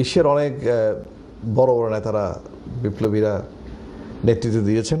 বিশ্বের অনেক বড় বড় নেতারা, বিপ্লবীরা নেতৃত্ব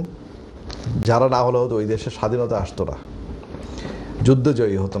দিয়েছেন, যারা না হলে হয়তো ওই দেশের স্বাধীনতা আসতো না, যুদ্ধ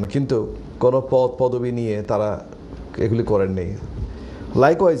জয়ী হতো না, কিন্তু কোনো পদবি নিয়ে তারা এগুলি করেননি।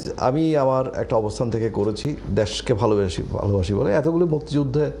 লাইকওয়াইজ আমি আমার একটা অবস্থান থেকে করেছি, দেশকে ভালোবাসি বলে। এতগুলো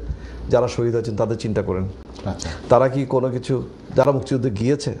মুক্তিযুদ্ধে যারা শহীদ হয়েছেন তাদের চিন্তা করেন, তারা কি কোনো কিছু, যারা মুক্তিযুদ্ধে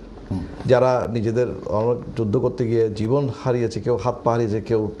গিয়েছে, যারা নিজেদের অনেক যুদ্ধ করতে গিয়ে জীবন হারিয়েছে, কেউ হাত পা হারিয়েছে,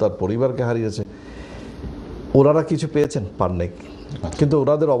 কেউ তার পরিবারকে হারিয়েছে, ওনারা কিছু পেয়েছেন? পান নাই। কিন্তু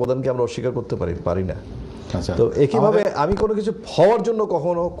ওনাদের অবদানকে আমরা অস্বীকার করতে পারি না। তো একইভাবে আমি কোনো কিছু হওয়ার জন্য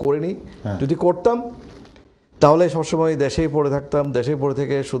কখনো করিনি। যদি করতাম তাহলে সবসময় দেশেই পড়ে থাকতাম, দেশেই পড়ে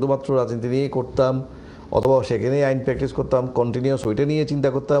থেকে শুধুমাত্র রাজনীতি নিয়েই করতাম, অথবা সেখানেই আইন প্র্যাকটিস করতাম, কন্টিনিউয়াস ওইটা নিয়ে চিন্তা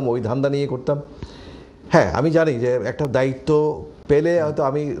করতাম, ওই ধান্দা নিয়ে করতাম। হ্যাঁ, আমি জানি যে একটা দায়িত্ব পেলে হয়তো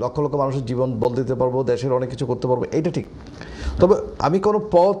আমি লক্ষ লক্ষ মানুষের জীবন বদলে দিতে পারবো, দেশের অনেক কিছু করতে পারবো, এইটা ঠিক। তবে আমি কোনো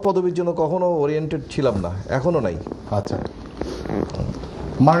পদবির জন্য কখনো ওরিয়েন্টেড ছিলাম না, এখনো নাই। আচ্ছা,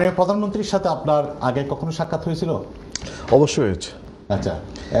 মাননীয় প্রধানমন্ত্রীর সাথে আপনার আগে কখনো সাক্ষাৎ হয়েছিল? অবশ্যই হয়েছে। আচ্ছা,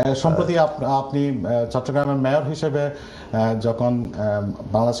 সম্প্রতি আপনি চট্টগ্রামের মেয়র হিসেবে যখন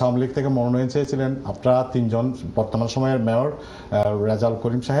বাংলাদেশ আওয়ামী লীগ থেকে মনোনয়ন চেয়েছিলেন, আপনারা তিনজন, বর্তমান সময়ের মেয়র রেজাউল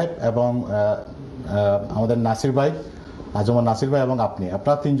করিম সাহেব এবং আমাদের নাসির ভাই, আজমান নাসির ভাই এবং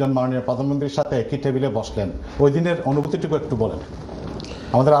আপনারা তিনজন মাননীয় প্রধানমন্ত্রীর সাথে একই টেবিলে বসলেন। ওই দিনের অনুভূতিটুকু একটু বলেন,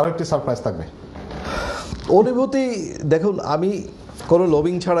 আমাদের আরও একটি সারপ্রাইজ থাকবে। অনুভূতি দেখুন, আমি কোনো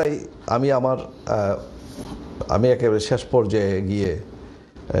লবিং ছাড়াই আমি একেবারে শেষ পর্যায়ে গিয়ে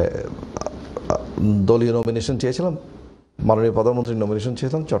দলীয় নমিনেশন চেয়েছিলাম, মাননীয় প্রধানমন্ত্রীর নমিনেশন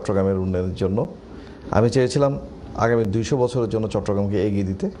চেয়েছিলাম চট্টগ্রামের উন্নয়নের জন্য। আমি চেয়েছিলাম আগামী 200 বছরের জন্য চট্টগ্রামকে এগিয়ে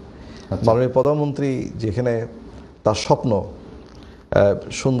দিতে। মাননীয় প্রধানমন্ত্রী যেখানে তার স্বপ্ন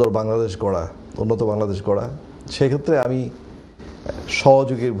সুন্দর বাংলাদেশ গড়া, উন্নত বাংলাদেশ গড়া, সেক্ষেত্রে আমি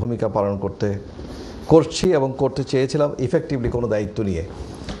সহযোগীর ভূমিকা পালন করছি এবং করতে চেয়েছিলাম ইফেক্টিভলি কোনো দায়িত্ব নিয়ে।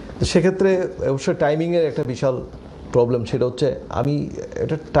 সেক্ষেত্রে অবশ্যই টাইমিংয়ের একটা বিশাল প্রবলেম, সেটা হচ্ছে আমি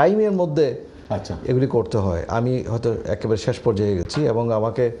একটা টাইমের মধ্যে এগুলি করতে হয়। আমি হয়তো একেবারে শেষ পর্যায়ে গেছি এবং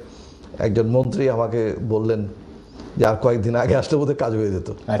আমাকে একজন মন্ত্রী আমাকে বললেন যে আর কয়েকদিন আগে আসলে বোধহয় কাজ হয়ে যেত।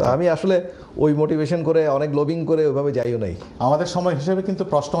 আমি আসলে ওই মোটিভেশন করে অনেক লবিং করে ওইভাবে যাইও নাই। আমাদের সময় হিসেবে কিন্তু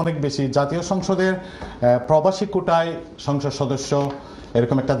প্রশ্ন অনেক বেশি। জাতীয় সংসদের প্রবাসী কোটায় সংসদ সদস্য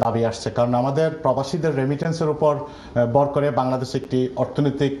এরকম একটা দাবি আসছে, কারণ আমাদের প্রবাসীদের রেমিটেন্সের উপর ভর করে বাংলাদেশ একটি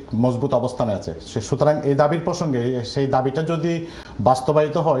অর্থনৈতিক মজবুত অবস্থানে আছে। সুতরাং এই দাবির প্রসঙ্গে সেই দাবিটা যদি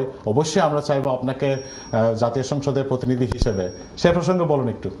বাস্তবায়িত হয়, অবশ্যই আমরা চাইবো আপনাকে জাতীয় সংসদের প্রতিনিধি হিসেবে। সে প্রসঙ্গে বলুন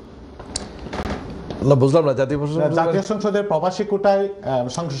একটু। না, বুঝলাম না। জাতীয় সংসদের প্রবাসী কোটায়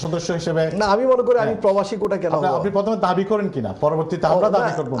সংসদ সদস্য হিসেবে না, আমি মনে করি আমি প্রবাসী কোটা কেন, আপনি প্রথমে দাবি করেন কিনা, পরবর্তীতে আমরা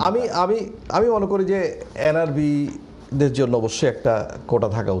দাবি করব। আমি মনে করি যে এনআরবি দের জন্য অবশ্যই একটা কোটা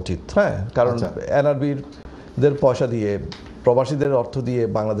থাকা উচিত। হ্যাঁ, কারণ এনআরবির দের পয়সা দিয়ে, প্রবাসীদের অর্থ দিয়ে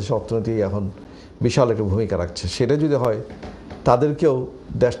বাংলাদেশের অর্থনীতি এখন বিশাল একটা ভূমিকা রাখছে। সেটা যদি হয়, তাদেরকেও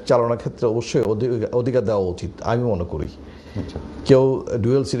দেশ চালানোর ক্ষেত্রে অবশ্যই অধিকার দেওয়া উচিত আমি মনে করি। কেউ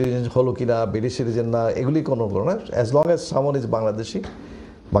ডুয়েল সিটিজেন হলো কিনা, ব্রিটিশ সিটিজেন না, এগুলি কোনো না, as long as someone is Bangladeshi,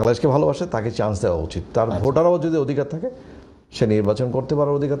 বাংলাদেশকে ভালোবাসে, তাকে চান্স দেওয়া উচিত। তার ভোটারও যদি অধিকার থাকে, সে নির্বাচন করতে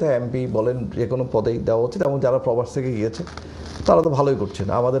পারার অধিকার, এমপি বলেন যে কোনো পদেই দেওয়া উচিত। এবং যারা প্রবাস থেকে গিয়েছে তারা তো ভালোই করছেন।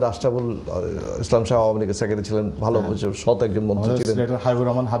 আমাদের রাষ্ট্রাবুল ইসলাম সাহেব আওয়ামী লীগের সেক্রেটারি ছিলেন, ভালো সৎ একজন মন্ত্রী ছিলেন,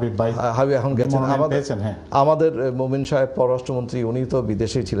 হাবিব এখন গেছেন। আমাদের মোমিন সাহেব পররাষ্ট্রমন্ত্রী, উনি তো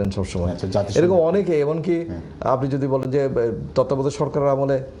বিদেশেই ছিলেন সবসময়। এরকম অনেকে, এমনকি আপনি যদি বলেন যে তত্ত্বাবধায়ক সরকারের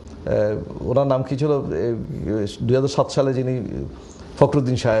আমলে ওনার নাম কি ছিল 2007 সালে যিনি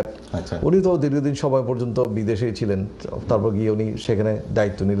ফখরুদ্দিন সাহেব, উনি তো দীর্ঘদিন সময় পর্যন্ত বিদেশেই ছিলেন, তারপর গিয়ে উনি সেখানে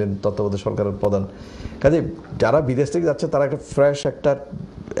দায়িত্ব নিলেন তত্ত্বাবধায়ক সরকারের প্রধান। কাজে যারা বিদেশ থেকে যাচ্ছে তারা একটা ফ্রেশ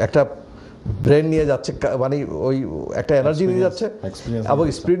একটা ব্রেন নিয়ে যাচ্ছে, মানে ওই একটা এনার্জি নিয়ে যাচ্ছে এবং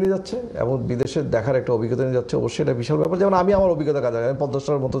স্পিরিট নিয়ে যাচ্ছে এবং বিদেশে দেখার একটা অভিজ্ঞতা নিয়ে যাচ্ছে। অবশ্যই এটা বিশাল ব্যাপার। যেমন আমি আমার অভিজ্ঞতা কাজে, আমি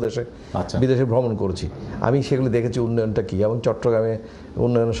 50টার মতো দেশে বিদেশে ভ্রমণ করেছি, আমি সেগুলো দেখেছি উন্নয়নটা কী। এবং চট্টগ্রামে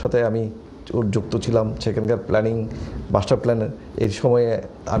উন্নয়নের সাথে আমি যুক্ত ছিলাম, সেখানকার প্ল্যানিং, মাস্টার প্ল্যানের এই সময়ে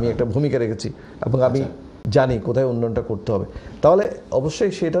আমি একটা ভূমিকা রেখেছি এবং আমি জানি কোথায় উন্নয়নটা করতে হবে। তাহলে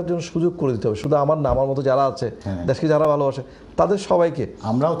অবশ্যই সেটার জন্য সুযোগ করে দিতে হবে। শুধু আমার না, আমার মতো যারা আছে দেশকে যারা ভালোবাসে তাদের সবাইকে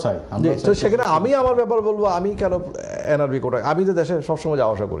আমরাও চাই। তো সেখানে আমি আমার ব্যাপার বলবো, আমি কেন এনআরবি কোটা, আমি তো দেশে সবসময়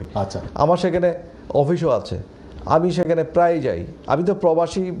যাওয়া আসা করি, আমার সেখানে অফিসও আছে, আমি সেখানে প্রায় যাই। আমি তো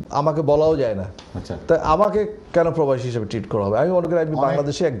প্রবাসী, আমাকে বলাও যায় না, তাই আমাকে কেন প্রবাসী হিসেবে ট্রিট করা হবে? আমি মনে করি আমি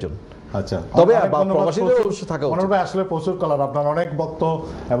বাংলাদেশে একজন। তবে আসলে প্রচুর কলার, আপনার অনেক বক্তব্য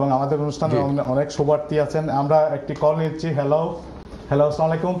এবং আমাদের অনুষ্ঠানে অনেক শুভার্থী আছেন। আমরা একটি কল নিচ্ছি। হ্যালো, আসসালামু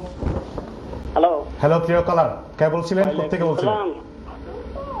আলাইকুম। হ্যালো প্রিয় কলার, কে বলছিলেন, কোথেকে বলছিলেন?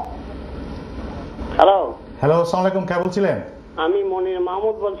 হ্যালো, আসসালামু আলাইকুম, কে বলছিলেন? আমি মনির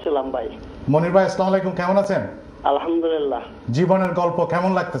মাহমুদ বলছিলাম ভাই। মনির ভাই, আসসালামু আলাইকুম, কেমন আছেন? আলহামদুলিল্লাহ। জীবনের গল্প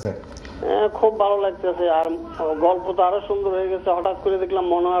কেমন লাগতেছে? খুব ভালো লাগতেছে, আর গল্প তো আরো সুন্দর হয়ে গেছে। হঠাৎ করে দেখলাম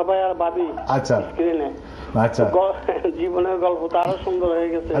মনোহর ভাই আর ভাবি স্ক্রিনে। জীবনের গল্প তো আরো সুন্দর হয়ে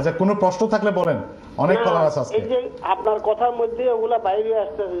গেছে। আচ্ছা, কোনো প্রশ্ন থাকলে বলেন, অনেক কলার আছে আজকে। এই যে আপনার কথার মধ্যে ওগুলা বাইরে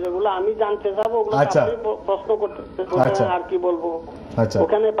আসতেছে, যেগুলো আমি জানতে চাবো ওগুলো প্রশ্ন করতে, আর কি বলবো,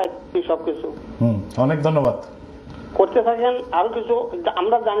 ওখানে পাইছি সবকিছু। অনেক ধন্যবাদ। করতে থাকেন, আরো কিছু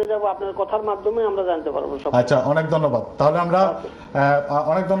আমরা জানি যাবো আপনার কথার মাধ্যমে, আমরা জানতে পারবো সব। আচ্ছা, অনেক ধন্যবাদ। তাহলে আমরা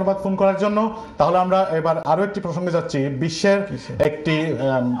অনেক ধন্যবাদ ফোন করার জন্য। তাহলে আমরা এবার আরো একটি প্রসঙ্গে যাচ্ছি। বিশ্বের একটি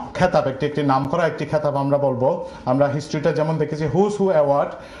খেতাব, একটি নামকরা একটি খেতাব আমরা বলবো। আমরা হিস্ট্রিটা যেমন দেখেছি, হুজ হু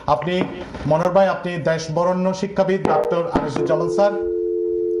অ্যাওয়ার্ড। আপনি মনোহর ভাই, আপনি দেশ বরেণ্য শিক্ষাবিদ ডক্টর আনিসুজ্জামান স্যার।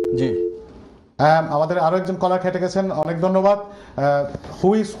 জি, আমাদের আরো একজন কলার খেটে গেছেন, অনেক ধন্যবাদ। হু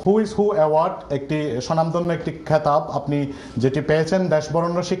ইজ হু অ্যাওয়ার্ড একটি স্বনামধন্য একটি খেতাব আপনি যেটি পেয়েছেন,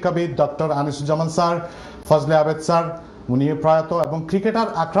 দেশবরেণ্য শিক্ষাবিদ ডক্টর আনিসুজ্জামান স্যার, ফজলে আবেদ স্যার, উনি প্রয়াত, এবং ক্রিকেটার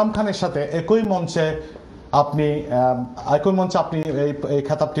আকরাম খানের সাথে একই মঞ্চে আপনি এই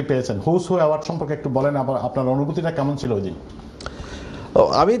খেতাবটি পেয়েছেন। হুজ হু অ্যাওয়ার্ড সম্পর্কে একটু বলেন, আপনার অনুভূতিটা কেমন ছিল ওই দিন?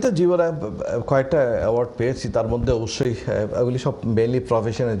 আমি তো জীবনে কয়েকটা অ্যাওয়ার্ড পেয়েছি, তার মধ্যে অবশ্যই এগুলি সব মেইনলি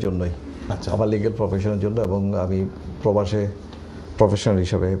প্রফেশনের জন্যই, আমার লিগ্যাল প্রফেশনের জন্য। এবং আমি প্রবাসে প্রফেশনাল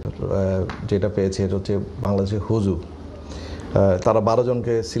হিসাবে যেটা পেয়েছি এটা হচ্ছে বাংলাদেশের হুজু। তারা 12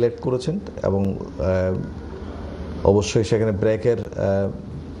 জনকে সিলেক্ট করেছেন এবং অবশ্যই সেখানে ব্রেকের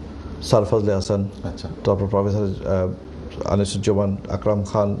স্যার ফজলে হাসান, তারপর প্রফেসর আনিসুজ্জামান, আকরাম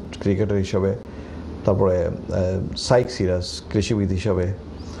খান ক্রিকেটার হিসাবে, তারপরে সাইক সিরাজ কৃষিবিদ হিসাবে,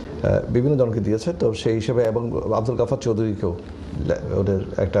 বিভিন্ন জনকে দিয়েছে। তো সেই হিসাবে, এবং আব্দুল গাফার চৌধুরীকেও ওদের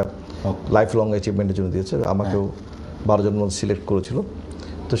একটা লাইফ লং অ্যাচিভমেন্টের জন্য দিয়েছে। আমাকেও 12 জন মধ্যে সিলেক্ট করেছিল,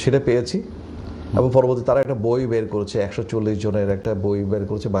 তো সেটা পেয়েছি। এবং পরবর্তী তারা একটা বই বের করেছে, 140 জনের একটা বই বের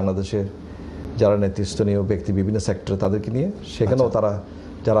করেছে বাংলাদেশের যারা নেতৃস্থানীয় ব্যক্তি বিভিন্ন সেক্টরে, তাদেরকে নিয়ে। সেখানেও তারা,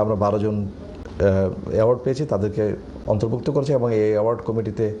 যারা আমরা 12 জন অ্যাওয়ার্ড পেয়েছি, তাদেরকে অন্তর্ভুক্ত করেছে। এবং এই অ্যাওয়ার্ড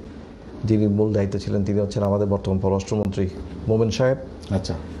কমিটিতে যিনি মূল দায়িত্ব ছিলেন তিনি হচ্ছেন আমাদের বর্তমান পররাষ্ট্রমন্ত্রী মোমিন সাহেব।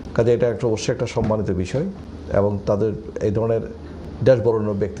 কাজে এটা অবশ্যই একটা সম্মানিত বিষয়। এবং তাদের এই ধরনের দেশ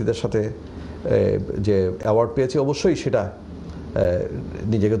বরেণ্য ব্যক্তিদের সাথে যে অ্যাওয়ার্ড পেয়েছি, অবশ্যই সেটা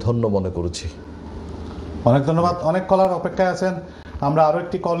নিজেকে ধন্য মনে করেছি। অনেক ধন্যবাদ। অনেক কলার অপেক্ষায় আছেন, আমরা আরো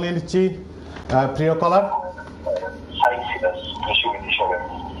একটি কল নিয়ে নিচ্ছি। প্রিয় কলার,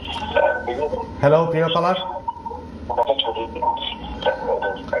 হ্যালো প্রিয় কলার।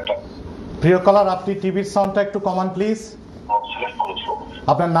 প্রিয় কলার, আপনি টিভির সাউন্ডটা একটু কমান প্লিজ।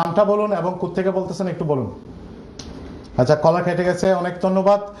 আপনার নামটা বলুন এবং কোত্থেকে বলতেছেন একটু বলুন। আচ্ছা, কলার কেটে গেছে, অনেক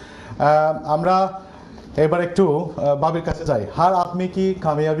ধন্যবাদ। আমরা এবার একটু বাবির কাছে যাই। হার আদমি কি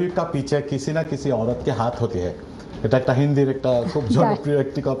কামিয়াবি কা পিছে কিসি না কিসি औरत के हाथ होते हैं, এটা একটা হিন্দির একটা খুব জনপ্রিয়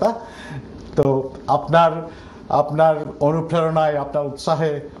একটি কথা। তো আপনার অনুপ্রেরণায়, আপনার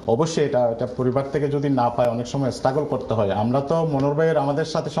উৎসাহে অবশ্যই এটা পরিবার থেকে যদি না পায় অনেক সময় স্ট্রাগল করতে হয়। আমরা তো মনোহর ভাইয়ের আমাদের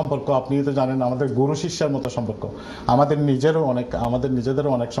সাথে সম্পর্ক আপনি তো জানেন, আমাদের গুরু শিষ্যের মতো সম্পর্ক। আমাদের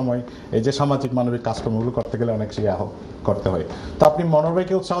নিজেদেরও অনেক সময় এই যে সামাজিক মানবিক কাজকর্মগুলো করতে গেলে অনেক করতে হয়। তো আপনি মনোহর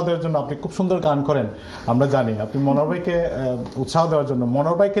ভাইকে উৎসাহ দেওয়ার জন্য, আপনি খুব সুন্দর গান করেন আমরা জানি, আপনি মনোহর ভাইকে উৎসাহ দেওয়ার জন্য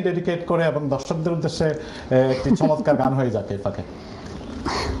মনোহর ভাইকে ডেডিকেট করে এবং দর্শকদের উদ্দেশ্যে একটি চমৎকার গান হয়ে যাক এই ফাঁকে।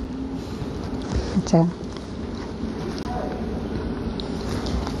 আচ্ছা,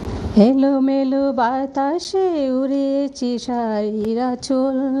 এলো মেলো বাতাসে উড়েছি শাড়ির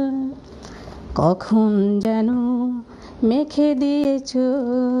আঁচল, কখন যেন মেখে দিয়েছ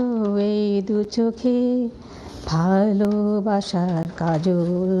এই দু চোখে ভালোবাসার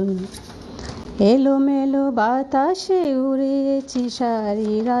কাজল। এলো মেলো বাতাসে উড়েছি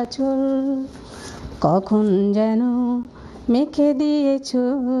শাড়ির আঁচল, কখন যেন মেখে দিয়েছ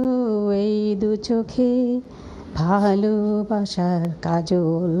এই দু চোখে ভালোবাসার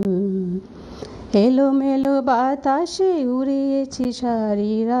কাজল। এলো মেলো বাতাসে উড়িয়েছি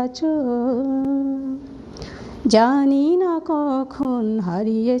শাড়ির আঁচল, জানি না কখন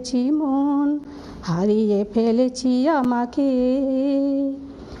হারিয়েছি মন, হারিয়ে ফেলেছি আমাকে,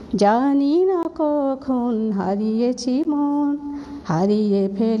 জানি না কখন হারিয়েছি মন, হারিয়ে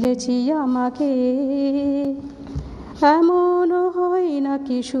ফেলেছি আমাকে। এমনও হয়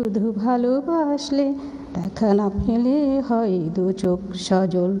নাকি শুধু ভালোবাসলে দেখা না পেলে হয় দু চোখ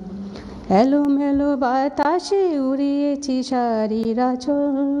সজল। এলো মেলো বাতাসে উড়িয়েছি শাড়ির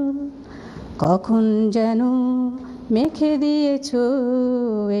আঁচল, কখন যেন মেখে দিয়েছ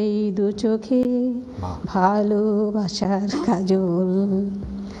এই দু চোখে ভালোবাসার কাজল।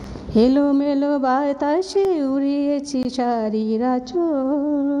 এলো মেলো বাতাসে উড়িয়েছি শাড়ির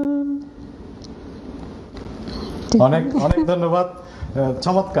আঁচল। অনেক অনেক ধন্যবাদ।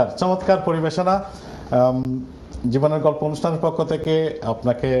 চমৎকার পরিবেশনা। জীবনের গল্প অনুষ্ঠানের পক্ষ থেকে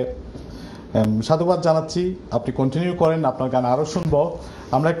আপনাকে সাধুবাদ জানাচ্ছি। আপনি কন্টিনিউ করেন, আপনার গান আরো শুনবো।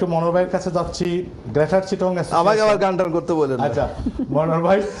 আমরা একটু মনোহর ভাইয়ের কাছে যাচ্ছি। গ্রেটার চিটং আমাকে আবার গান টান করতে বলেন। আচ্ছা, মনোহর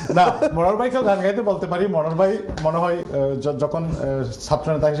ভাই, না মনোহর ভাইকেও গান গাইতে বলতে পারি। মনোহর ভাই মনে হয় যখন ছাত্র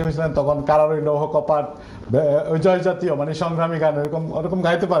নেতা হিসেবে ছিলেন তখন কারারই লৌহ কপাট, জয় জাতীয় মানে সংগ্রামী গান ওরকম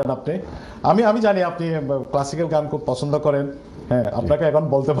গাইতে পারেন আপনি। আমি জানি আপনি ক্লাসিক্যাল গান খুব পছন্দ করেন। হ্যাঁ, আপনাকে এখন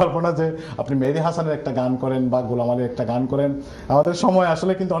বলতে পারবো না যে আপনি মেহেদী হাসানের একটা গান করেন বা গোলাম আলীর একটা গান করেন। আমাদের সময়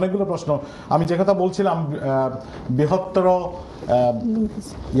আসলে কিন্তু অনেকগুলো প্রশ্ন। আমি যে কথা বলছিলাম, বৃহত্তর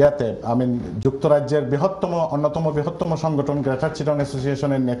যুক্তরাজ্যের অন্যতম বৃহত্তম সংগঠন গ্রেটার চিটং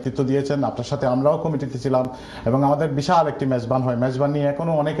অ্যাসোসিয়েশনের নেতৃত্ব দিয়েছেন। আপনার সাথে আমরাও কমিটিতে ছিলাম এবং আমাদের বিশাল একটি মেজবান হয়। মেজবান নিয়ে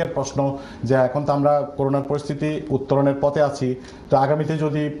এখনো অনেকের প্রশ্ন যে এখন তো আমরা করোনার পরিস্থিতি উত্তরণের পথে আছি, তো আগামীতে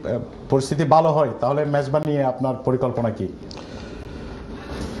যদি পরিস্থিতি ভালো হয় তাহলে মেজবান নিয়ে আপনার পরিকল্পনা কি?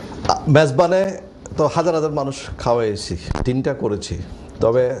 মেজবানে তো হাজার হাজার মানুষ খাওয়াইছি, 3টা করেছি,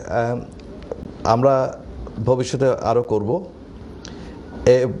 তবে আমরা ভবিষ্যতে আরও করব।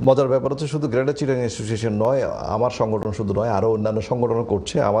 মজার ব্যাপার হচ্ছে শুধু গ্রেটার চিটং অ্যাসোসিয়েশন নয়, আমার সংগঠন শুধু নয়, আরও অন্যান্য সংগঠন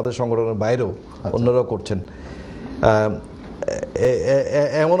করছে, আমাদের সংগঠনের বাইরেও অন্যরাও করছেন।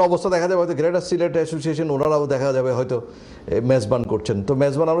 এমন অবস্থা দেখা যাবে হয়তো গ্রেটার সিলেট অ্যাসোসিয়েশন ওনারাও দেখা যাবে হয়তো মেজবান করছেন। তো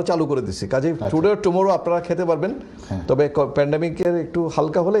মেজবান আমরা চালু করে দিচ্ছি, কাজেই টুডে টুমোরো আপনারা খেতে পারবেন। তবে প্যান্ডামিকের একটু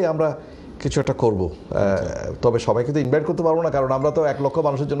হালকা হলেই আমরা কিছু একটা করবো। তবে সবাইকে তো ইনভাইট করতে পারবো না, কারণ আমরা তো 1 লক্ষ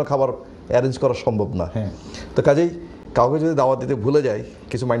মানুষের জন্য খাবার অ্যারেঞ্জ করা সম্ভব না। তো কাজেই কাউকে যদি দাওয়াত দিতে ভুলে যাই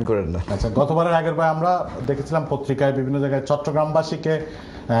কিছু মাইন্ড করেন না। আচ্ছা, গতবারের আগের বার আমরা দেখেছিলাম পত্রিকায় বিভিন্ন জায়গায় চট্টগ্রামবাসীকে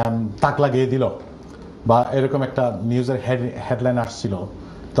তাক লাগিয়ে দিল বা এরকম একটা নিউজের হেডলাইন আসছিল,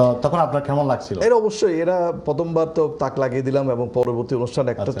 তো তখন আপনার কেমন লাগছিল? এর অবশ্যই এরা প্রথমবার তো তাক লাগিয়ে দিলাম এবং পরবর্তী অনুষ্ঠান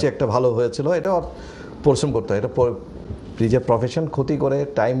একটা চেয়ে একটা ভালো হয়েছিল। এটা পরিশ্রম করতে হয়, এটা নিজের প্রফেশন ক্ষতি করে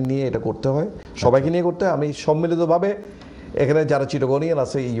টাইম নিয়ে এটা করতে হয়, সবাইকে নিয়ে করতে হয়। আমি সম্মিলিতভাবে এখানে যারা চিটগনিয়ান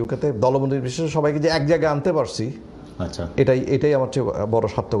আছে ইউকেতে দলবন্ধু বিশেষ সবাইকে যে এক জায়গায় আনতে পারছি, আচ্ছা এটাই আমার চেয়ে বড়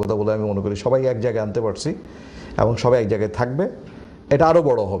সার্থকতা বলে আমি মনে করি। সবাই এক জায়গায় আনতে পারছি এবং সবাই এক জায়গায় থাকবে, এটা আরও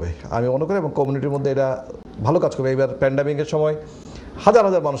বড় হবে আমি মনে করি, এবং কমিউনিটির মধ্যে এটা ভালো কাজ করবে। এবার প্যান্ডামিকের সময় হাজার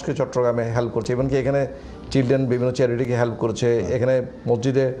হাজার মানুষকে চট্টগ্রামে হেল্প করছে, এমনকি এখানে চিলড্রেন বিভিন্ন চ্যারিটিকে হেল্প করেছে, এখানে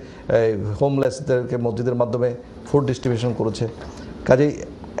মসজিদে হোমলেসদেরকে মসজিদের মাধ্যমে ফুড ডিস্ট্রিবিউশন করেছে, কাজেই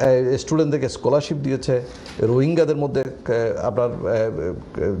স্টুডেন্টদেরকে স্কলারশিপ দিয়েছে, রোহিঙ্গাদের মধ্যে আপনার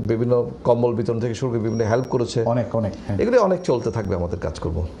বিভিন্ন কম্বল বিতরণ থেকে শুরু করে বিভিন্ন হেল্প করেছে, অনেক অনেক এগুলি অনেক চলতে থাকবে আমাদের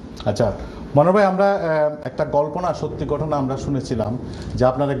কাজকর্ম। আচ্ছা মনোহর ভাই, আমরা একটা গল্প না সত্যি ঘটনা আমরা শুনেছিলাম যে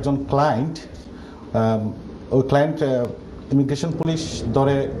আপনার একজন ক্লায়েন্ট, ওই ক্লায়েন্ট ইমিগ্রেশন পুলিশ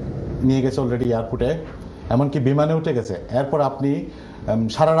ধরে নিয়ে গেছে অলরেডি এয়ারপোর্টে, এমনকি বিমানে উঠে গেছে, এরপর আপনি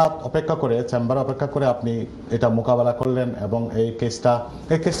সারা রাত অপেক্ষা করে চেম্বারে অপেক্ষা করে আপনি এটা মোকাবেলা করলেন এবং এই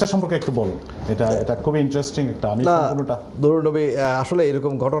কেসটা সম্পর্কে একটু বলুন। এটা খুবই ইন্টারেস্টিং একটা, আমি সম্পূর্ণটা নরুন নবী, আসলে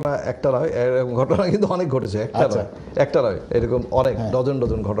এরকম ঘটনা একটা নয়, এরকম ঘটনা কিন্তু অনেক ঘটেছে, একটা নয় এরকম অনেক ডজন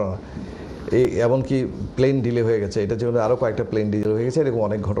ডজন ঘটনা, এই এমনকি প্লেন ডিলে হয়ে গেছে, এটা জীবনে আরও কয়েকটা প্লেন ডিলে হয়ে গেছে, এরকম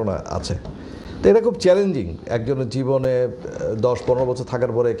অনেক ঘটনা আছে। তো এটা খুব চ্যালেঞ্জিং, একজনের জীবনে 10-15 বছর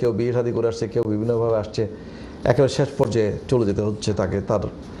থাকার পরে কেউ বিয়ে শাদী করে আসছে, কেউ বিভিন্নভাবে আসছে, একেবারে শেষ পর্যায়ে চলে যেতে হচ্ছে তাকে, তার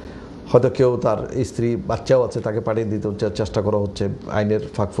হয়তো কেউ তার স্ত্রী বাচ্চাও আছে, তাকে পাঠিয়ে দিতে হচ্ছে, চেষ্টা করা হচ্ছে আইনের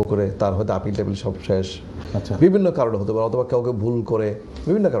ফাঁকফোঁক করে, তার হয়তো আপিল টাপিল সব শেষ, বিভিন্ন কারণে হতে পারে, অথবা কাউকে ভুল করে,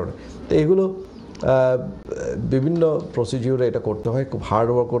 বিভিন্ন কারণে। তো এগুলো বিভিন্ন প্রসিডিউরে এটা করতে হয়, খুব হার্ড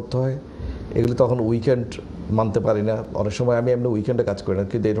ওয়ার্ক করতে হয়, এগুলি তখন উইকেন্ড মানতে পারি না, অনেক সময় আমি এমনি উইকেন্ডে কাজ করি না,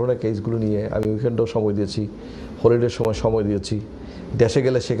 কিন্তু এই ধরনের কেসগুলো নিয়ে আমি উইকেন্ডেও সময় দিয়েছি, হলিডের সময় দিয়েছি, দেশে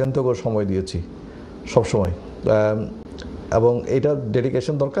গেলে সেখান থেকেও সময় দিয়েছি সবসময়, এবং এটা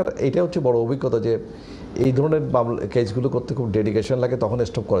ডেডিকেশন দরকার। এইটা হচ্ছে বড় অভিজ্ঞতা যে এই ধরনের কেসগুলো করতে খুব ডেডিকেশন লাগে, তখন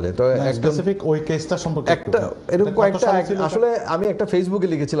স্টপ করা যায়। তো স্পেসিফিক ওই কেসটা সম্পর্কে একটা এরকম কয়েকটা, আসলে আমি একটা ফেসবুকে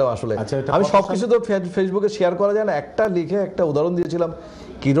লিখেছিলাম, আসলে আমি সবকিছু তো ফেসবুকে শেয়ার করা যায় না, একটা লিখে একটা উদাহরণ দিয়েছিলাম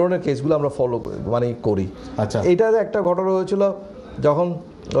কী ধরনের কেসগুলো আমরা ফলো করি। আচ্ছা, এইটার একটা ঘটনা হয়েছিল যখন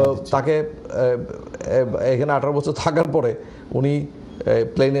তাকে এখানে 18 বছর থাকার পরে উনি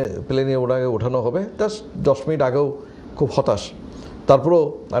প্লেনে ওনাকে ওঠানো হবে, জাস্ট 10 মিনিট আগেও খুব হতাশ, তারপরেও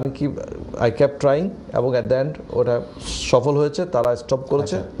আমি আই ক্যাপ ট্রাইং, এবং অ্যাট দ্য এন্ড ওটা সফল হয়েছে, তারা স্টপ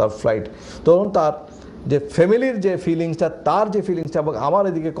করেছে তার ফ্লাইট। তখন তার যে ফ্যামিলির যে ফিলিংসটা, তার যে ফিলিংসটা, এবং আমার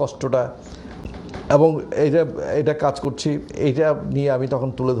এদিকে কষ্টটা, এবং এটা কাজ করছি, এইটা নিয়ে আমি তখন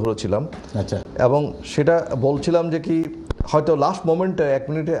তুলে ধরেছিলাম। আচ্ছা, এবং সেটা বলছিলাম যে কি হয়তো লাস্ট মোমেন্টে 1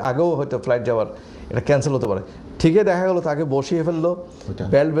 মিনিটে আগেও হয়তো ফ্লাইট যাওয়ার এটা ক্যান্সেল হতে পারে, ঠিকই দেখা গেলো তাকে বসিয়ে ফেললো,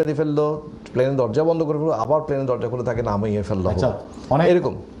 বেল্ট বেঁধে ফেললো, প্লেনের দরজা বন্ধ করে ফেললো, আবার প্লেনের দরজা খুলে তাকে নামিয়ে ফেললো।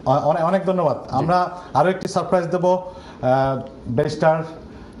 এরকম অনেক ধন্যবাদ। আমরা আরো একটি সারপ্রাইজ দেব, ব্যারিস্টার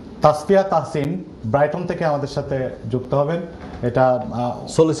তাসফিয়া তাহসিন ব্রাইটন থেকে আমাদের সাথে যুক্ত হবেন। এটা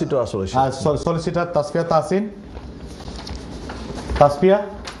সলিসিটর তাসফিয়া তাহসিন। তাসফিয়া,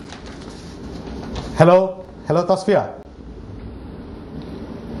 হ্যালো তাসফিয়া,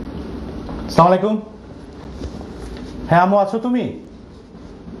 আসসালামু আলাইকুম। হ্যাঁ আমু, আছো তুমি?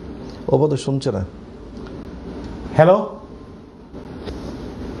 ও বোধ শুনছে না। হ্যালো,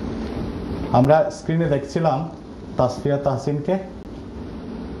 আমরা স্ক্রিনে দেখছিলাম তাসফিয়া তাহসিনকে।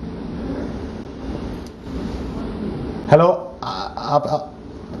 হ্যালো,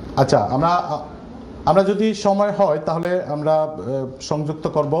 আচ্ছা, আমরা যদি সময় হয় তাহলে আমরা সংযুক্ত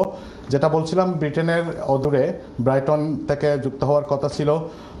করব। যেটা বলছিলাম, ব্রিটেনের অদূরে ব্রাইটন থেকে যুক্ত হওয়ার কথা ছিল।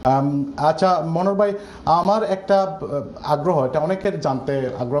 আচ্ছা মনোহর ভাই, আমার একটা আগ্রহ, এটা অনেকের জানতে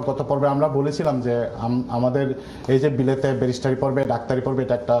আগ্রহ কত পর্বে আমরা বলেছিলাম যে আমাদের এই যে বিলেতে ব্যারিস্টারি পর্বে, ডাক্তারি পর্বে,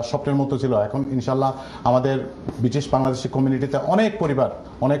 এটা একটা স্বপ্নের মতো ছিল। এখন ইনশাল্লাহ আমাদের ব্রিটিশ বাংলাদেশি কমিউনিটিতে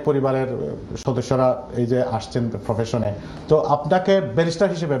অনেক পরিবারের সদস্যরা এই যে আসছেন প্রফেশনে। তো আপনাকে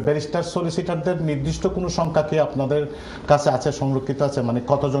ব্যারিস্টার হিসেবে, ব্যারিস্টার সলিসিটারদের নির্দিষ্ট কোনো সংখ্যা কি আপনাদের কাছে আছে, সংরক্ষিত আছে? মানে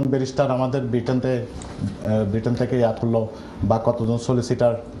কতজন ব্যারিস্টার আমাদের ব্রিটেন থেকে করলো, বা কতজন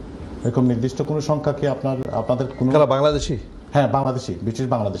সলিসিটার, এরকম নির্দিষ্ট কোনো সংখ্যা কি আপনাদের কোনো? বাংলাদেশি? হ্যাঁ, বাংলাদেশি, ব্রিটিশ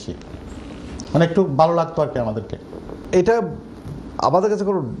বাংলাদেশি। মানে একটু ভালো লাগতো আর কি আমাদেরকে। এটা আমাদের কাছে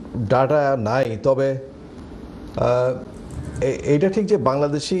কোনো ডাটা নাই, তবে এইটা ঠিক যে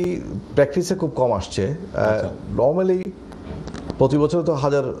বাংলাদেশি প্র্যাকটিসে খুব কম আসছে। নর্মালি প্রতি বছর তো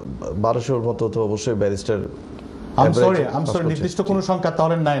 1000-1200 মতো তো অবশ্যই ব্যারিস্টার। I'm sorry, নির্দিষ্ট কোনো সংখ্যা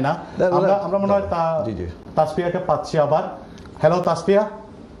তাহলে নাই না? আমরা মনে হয় তাসফিয়াকে পাচ্ছি আবার। হ্যালো তাসফিয়া।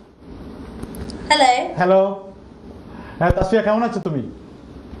 হ্যালো, হ্যাঁ তাসফিয়া, কেমন আছো তুমি?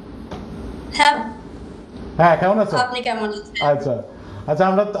 হ্যাঁ, কেমন আছো? আপনি কেমন আছেন? আচ্ছা,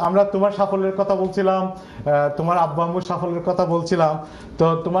 আমরা তোমার সাফল্যের কথা বলছিলাম, তোমার আব্বু আম্মুর সাফল্যের কথা বলছিলাম। তো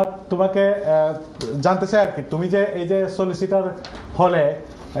তোমাকে জানতে চাই আর কি, তুমি যে এই যে সলিসিটার হলে,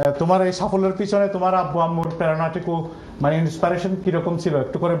 তোমার এই সাফল্যের পিছনে তোমার আব্বু আম্মুর প্রেরণাটুকু, মানে ইন্সপিরেশন কিরকম ছিল,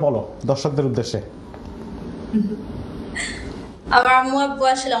 একটু করে বলো দর্শকদের উদ্দেশ্যে। আমার আম্মু আব্বু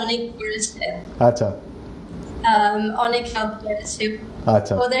আসলে অনেক পড়েছে। আচ্ছা, অনেক হেল্প করেছে।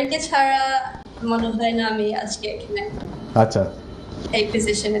 আচ্ছা, ওদেরকে ছাড়া মনে হয় না আমি আজকে এখানে আচ্ছা এই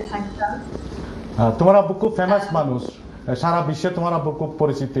পজিশনে থাকতাম। তোমার আব্বু খুব ফেমাস মানুষ, সারা বিশ্বে তোমার আব্বু খুব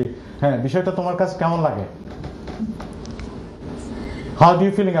পরিচিতি। হ্যাঁ, বিষয়টা তোমার কাছে কেমন লাগে? How do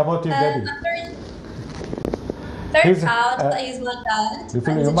you feeling about your daddy? I'm very He's, proud that he's my dad. you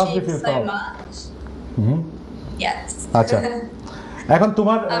feel- He's you must be achieved feel so proud. much. Yes. আচ্ছা, এখন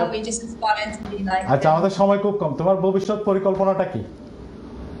তোমার We just aspire to be like আচ্ছা, him. আমাদের সময় খুব কম, তোমার ভবিষ্যৎ পরিকল্পনাটা কি?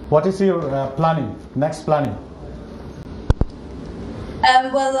 What is your planning, next planning?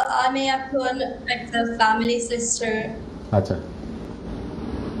 Well, I'm a like the family solicitor, আচ্ছা,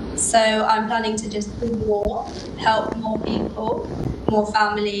 so I'm planning to just do more, help more people, more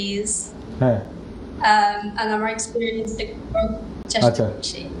families, হ্যাঁ and I'm experiencing just আচ্ছা,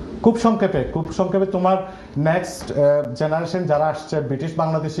 খুব সংক্ষেপে তোমার নেক্সট জেনারেশন যারা আসছে, British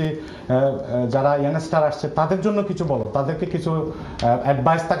Bangladeshi যারা youngster আসছে, তাদের জন্য কিছু বলো, তাদেরকে কিছু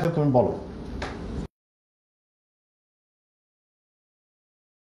অ্যাডভাইস থাকলে তুমি বলো।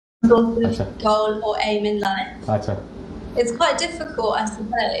 goal or aim in life. আচ্ছা, It's quite difficult, I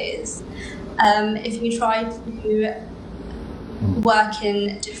suppose, if you try to work in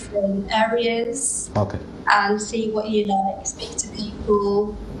different areas okay, and see what you like, speak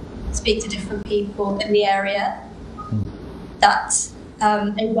to different people in the area that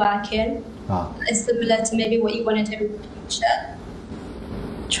they work in. It's similar to maybe what you want to do in the future.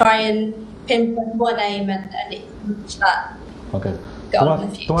 Try and pinpoint one aim and reach that okay. goal in the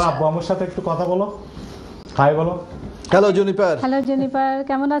future. তোমার আব্বু আম্মুর সাথে একটু কথা বলো, high বলো। Hello Juniper, hello Jennifer,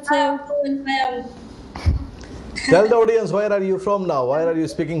 কেমন আছো? tell the audience where are you from now, where are you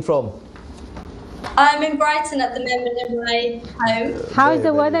speaking from? I'm in Brighton at the moment in my home. How is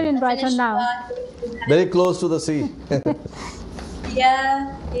the weather in Brighton now? Very close to the sea. Yeah.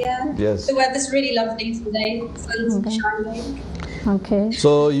 Yes. The weather's really lovely today. Sun's shining. Okay.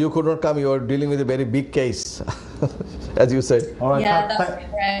 So you could not come, you are dealing with a very big case, as you said. Alright, Yeah, that's correct.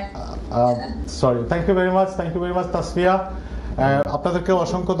 Sorry, thank you very much Tasfia. আপনাদেরকে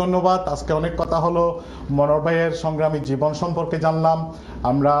অসংখ্য ধন্যবাদ। আজকে অনেক কথা হলো, মনোহর ভাইয়ের সংগ্রামী জীবন সম্পর্কে জানলাম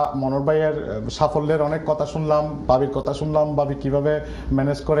আমরা, মনোহর ভাইয়ের সাফল্যের অনেক কথা শুনলাম, বাবির কথা শুনলাম, বাবি কিভাবে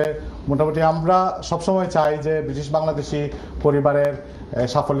ম্যানেজ করে। মোটামুটি আমরা সবসময় চাই যে ব্রিটিশ বাংলাদেশি পরিবারের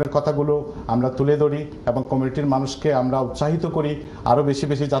সাফল্যের কথাগুলো আমরা তুলে ধরি এবং কমিউনিটির মানুষকে আমরা উৎসাহিত করি আরও বেশি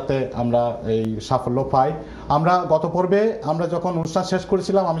যাতে আমরা এই সাফল্য পাই। আমরা গত পর্বে আমরা যখন অনুষ্ঠান শেষ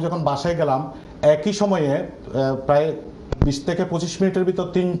করেছিলাম, আমি যখন বাসায় গেলাম, একই সময়ে প্রায় 20 থেকে 25 মিনিটের ভিতর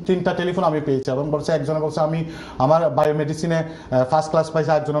তিনটা টেলিফোন আমি পেয়েছি এবং বলছে, একজনে বলছে আমি আমার বায়োমেডিসিনে ফার্স্ট ক্লাস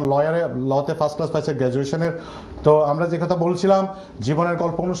পাইছে, একজনের লতে ফার্স্ট ক্লাস পাইছে গ্র্যাজুয়েশনের। তো আমরা যে কথা বলছিলাম, জীবনের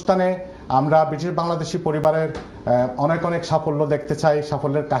গল্প অনুষ্ঠানে আমরা ব্রিটিশ বাংলাদেশি পরিবারের অনেক সাফল্য দেখতে চাই,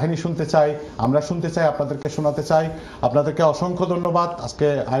 সাফল্যের কাহিনী শুনতে চাই, আমরা শুনতে চাই, আপনাদেরকে শোনাতে চাই। আপনাদেরকে অসংখ্য ধন্যবাদ আজকে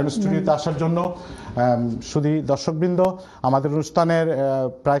আয়ন স্টুডিওতে আসার জন্য। শুধু দর্শকবৃন্দ, আমাদের অনুষ্ঠানের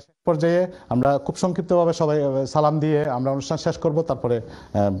প্রায় শেষ পর্যায়ে আমরা খুব সংক্ষিপ্তভাবে সবাই সালাম দিয়ে আমরা অনুষ্ঠান শেষ করব, তারপরে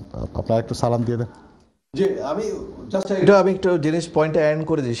আপনারা একটু সালাম দিয়ে দেন। যে আমি একটু জিনিস পয়েন্টে অ্যাড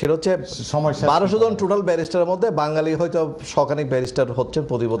করে দিই, সেটা হচ্ছে 1200 জন টোটাল ব্যারিস্টারের মধ্যে বাঙালি হয়তো শখানেক ব্যারিস্টার হচ্ছেন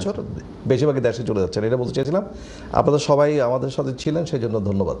প্রতি বছর, বেশিরভাগই দেশে চলে যাচ্ছেন, এটা বলতে চেয়েছিলাম। আপনাদের সবাই আমাদের সাথে ছিলেন, সেই জন্য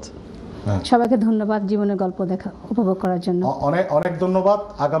ধন্যবাদ। সবাইকে ধন্যবাদ জীবনের গল্প উপভোগ করার জন্য। অনেক ধন্যবাদ।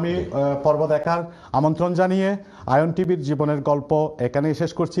 আগামী পর্ব দেখার আমন্ত্রণ জানিয়ে আয়ন টিভির জীবনের গল্প এখানেই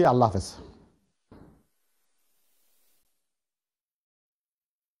শেষ করছি। আল্লাহ হাফেজ।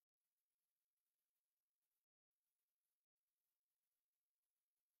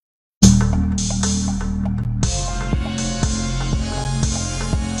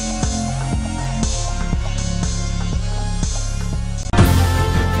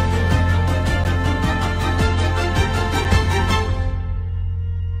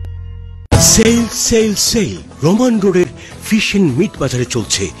 সেল রোমান রোডের ফিশ এন্ড মিট বাজারে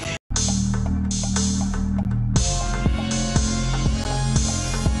চলছে।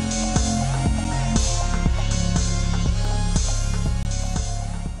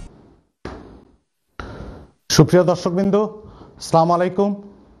 সুপ্রিয় দর্শকবৃন্দ, আসসালামু আলাইকুম।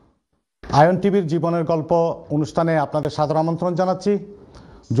 আয়ন টিভির জীবনের গল্প অনুষ্ঠানে আপনাদের সাদর আমন্ত্রণ জানাচ্ছি।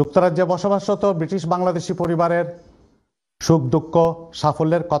 যুক্তরাজ্যে বসবাসরত ব্রিটিশ বাংলাদেশি পরিবারের সুখ দুঃখ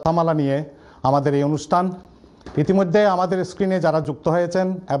সাফল্যের কথামালা নিয়ে আমাদের এই অনুষ্ঠান। ইতিমধ্যে আমাদের স্ক্রিনে যারা যুক্ত হয়েছেন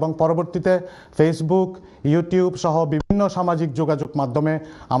এবং পরবর্তীতে ফেসবুক, ইউটিউব সহ বিভিন্ন সামাজিক যোগাযোগ মাধ্যমে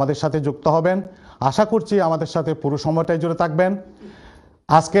আমাদের সাথে যুক্ত হবেন, আশা করছি আমাদের সাথে পুরো সময়টাই জুড়ে থাকবেন।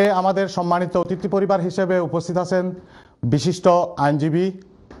 আজকে আমাদের সম্মানিত অতিথি পরিবার হিসেবে উপস্থিত আছেন বিশিষ্ট আইনজীবী,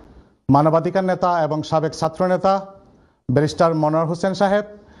 মানবাধিকার নেতা এবং সাবেক ছাত্রনেতা ব্যারিস্টার মনোয়ার হোসেন সাহেব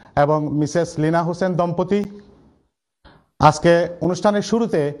এবং মিসেস লীনা হোসেন দম্পতি। আজকে অনুষ্ঠানের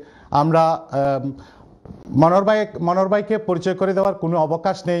শুরুতে আমরা মনোহর ভাইকে পরিচয় করে দেওয়ার কোনো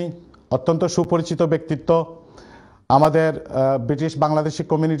অবকাশ নেই। অত্যন্ত সুপরিচিত ব্যক্তিত্ব আমাদের ব্রিটিশ বাংলাদেশি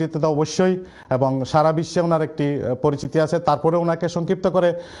কমিউনিটিতে তো অবশ্যই, এবং সারা বিশ্বে ওনার একটি পরিচিতি আছে। তারপরে ওনাকে সংক্ষিপ্ত করে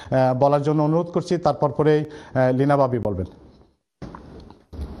বলার জন্য অনুরোধ করছি, তারপর পরেই লীনা ভাবি বলবেন।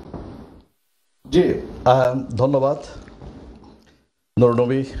 জি, ধন্যবাদ নরুন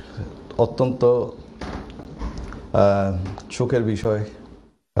নবী। অত্যন্ত সুখের বিষয়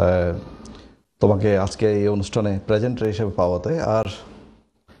তোমাকে আজকে এই অনুষ্ঠানে প্রেজেন্টার হিসেবে পাওয়াতে, আর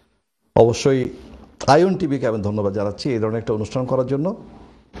অবশ্যই আইন টিভিকে আমি ধন্যবাদ জানাচ্ছি এই ধরনের একটা অনুষ্ঠান করার জন্য।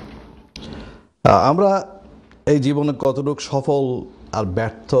 আমরা এই জীবনে কতটুকু সফল আর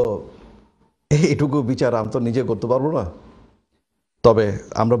ব্যর্থ এইটুকু বিচার আমি তো নিজে করতে পারবো না, তবে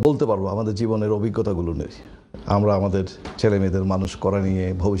আমরা বলতে পারবো আমাদের জীবনের অভিজ্ঞতাগুলো নিয়ে, আমরা আমাদের ছেলে মেয়েদের মানুষ করা নিয়ে,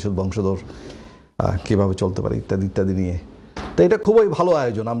 ভবিষ্যৎ বংশধর কীভাবে চলতে পারি ইত্যাদি ইত্যাদি নিয়ে। তো এটা খুবই ভালো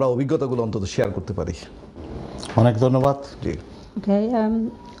আয়োজন, আমরা অভিজ্ঞতাগুলো অন্তত শেয়ার করতে পারি। অনেক ধন্যবাদ। জি,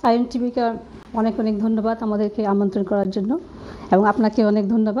 আইন টিভিকে অনেক অনেক ধন্যবাদ আমাদেরকে আমন্ত্রণ করার জন্য, এবং আপনাকে অনেক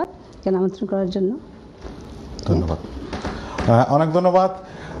ধন্যবাদ কেন আমন্ত্রণ করার জন্য। ধন্যবাদ, অনেক ধন্যবাদ।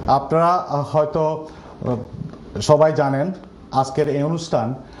 আপনারা হয়তো সবাই জানেন আজকের এই অনুষ্ঠান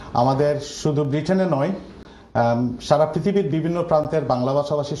আমাদের শুধু ব্রিটেনে নয়, সারা পৃথিবীর বিভিন্ন প্রান্তের বাংলা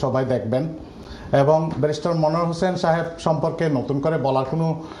ভাষাভাষী সবাই দেখবেন। এবং ব্যারিস্টার মনোয়ার হোসেন সাহেব সম্পর্কে নতুন করে বলার কোনো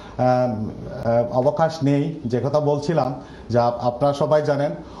অবকাশ নেই। যে কথা বলছিলাম, যা আপনারা সবাই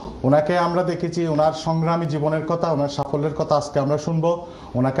জানেন, ওনাকে আমরা দেখেছি ওনার সংগ্রামী জীবনের কথা, ওনার সাফল্যের কথা আজকে আমরা শুনবো।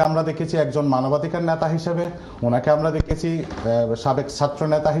 ওনাকে আমরা দেখেছি একজন মানবাধিকার নেতা হিসেবে, ওনাকে আমরা দেখেছি সাবেক ছাত্র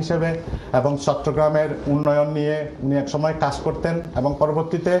নেতা হিসেবে, এবং চট্টগ্রামের উন্নয়ন নিয়ে উনি একসময় কাজ করতেন, এবং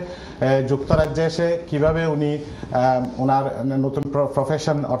পরবর্তীতে যুক্তরাজ্যে এসে কিভাবে উনি ওনার নতুন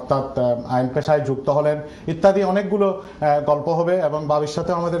প্রফেশন অর্থাৎ আইন পেশায় যুক্ত হলেন ইত্যাদি অনেকগুলো গল্প হবে, এবং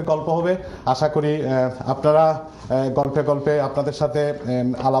ভবিষ্যতেও আমাদের গল্প হবে। আশা করি আপনারা গল্পে গল্পে আপনাদের সাথে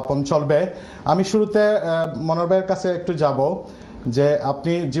আলাপন চলবে। আমি শুরুতে মনোহর ভাইয়ের কাছে একটু যাব, যে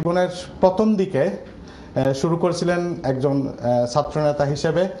আপনি জীবনের প্রথম দিকে শুরু করেছিলেন একজন ছাত্রনেতা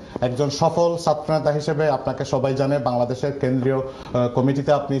হিসেবে, একজন সফল ছাত্রনেতা হিসেবে। আপনাকে সবাই জানে, বাংলাদেশের কেন্দ্রীয়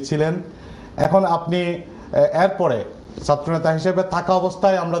কমিটিতে আপনি ছিলেন। এখন আপনি এরপরে ছাত্রনেতা হিসেবে থাকা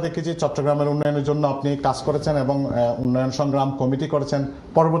অবস্থায় আমরা দেখেছি চট্টগ্রামের উন্নয়নের জন্য আপনি কাজ করেছেন এবং উন্নয়ন সংগ্রাম কমিটি করেছেন।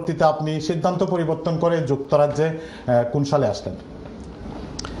 পরবর্তীতে আপনি সিদ্ধান্ত পরিবর্তন করে যুক্তরাজ্যে কোন সালে আসলেন?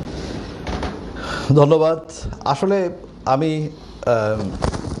 ধন্যবাদ। আসলে আমি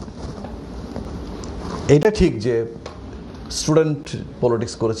এটা ঠিক যে স্টুডেন্ট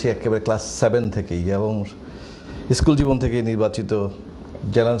পলিটিক্স করেছি একেবারে ক্লাস 7 থেকেই, এবং স্কুল জীবন থেকে নির্বাচিত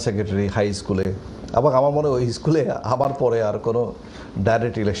জেনারেল সেক্রেটারি হাই স্কুলে, এবং আমার মনে ওই স্কুলে আবার পরে আর কোনো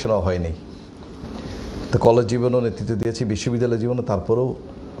ডাইরেক্ট ইলেকশনও হয়নি। তো কলেজ জীবনও নেতৃত্ব দিয়েছি, বিশ্ববিদ্যালয় জীবনে, তারপরেও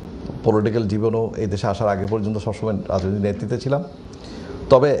পলিটিক্যাল জীবনও এই দেশে আসার আগে পর্যন্ত সবসময় রাজনৈতিক নেতৃত্বে ছিলাম।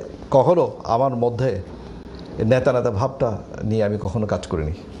 তবে কখনো আমার মধ্যে নেতা নেতা ভাবটা নিয়ে আমি কখনো কাজ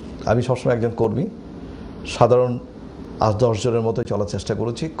করিনি। আমি সবসময় একজন কর্মী, সাধারণ 8-10 জনের মতোই চলার চেষ্টা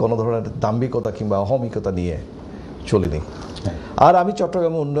করেছি, কোনো ধরনের দাম্ভিকতা কিংবা অহমিকতা নিয়ে চলিনি। আর আমি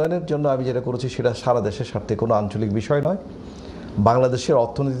চট্টগ্রাম উন্নয়নের জন্য আমি যেটা করেছি সেটা সারা দেশের স্বার্থে, কোনো আঞ্চলিক বিষয় নয়। বাংলাদেশের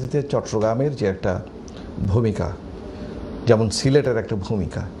অর্থনীতিতে চট্টগ্রামের যে একটা ভূমিকা, যেমন সিলেটের একটা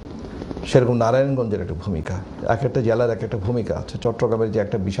ভূমিকা, সেরকম নারায়ণগঞ্জের একটা ভূমিকা, এক একটা জেলার এক একটা ভূমিকা আছে। চট্টগ্রামের যে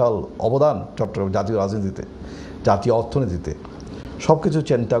একটা বিশাল অবদান চট্টগ্রাম জাতীয় রাজনীতিতে, জাতীয় অর্থনীতিতে, সব কিছু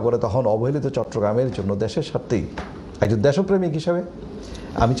চিন্তা করে তখন অবহেলিত চট্টগ্রামের জন্য দেশের স্বার্থেই একজন দেশপ্রেমিক হিসাবে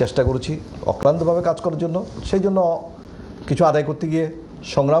আমি চেষ্টা করেছি অক্লান্তভাবে কাজ করার জন্য। সেই জন্য কিছু আদায় করতে গিয়ে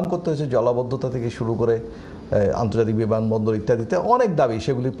সংগ্রাম করতে হয়েছে, জলাবদ্ধতা থেকে শুরু করে আন্তর্জাতিক বিমানবন্দর ইত্যাদিতে অনেক দাবি,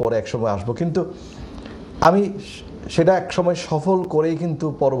 সেগুলি পরে একসময় আসবো। কিন্তু আমি সেটা একসময় সফল করেই কিন্তু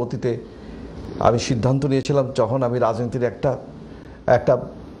পরবর্তীতে আমি সিদ্ধান্ত নিয়েছিলাম, যখন আমি রাজনীতির একটা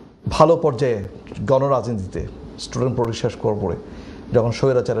ভালো পর্যায়ে গণরাজনীতিতে স্টুডেন্ট পলিটিক্স শেষ করার পরে যখন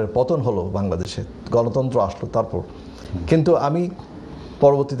স্বৈরাচারের পতন হলো বাংলাদেশে, গণতন্ত্র আসলো তারপর, কিন্তু আমি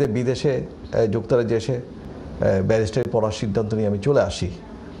পরবর্তীতে বিদেশে যুক্তরাজ্যে এসে ব্যারিস্টারি পড়ার সিদ্ধান্ত নিয়ে আমি চলে আসি,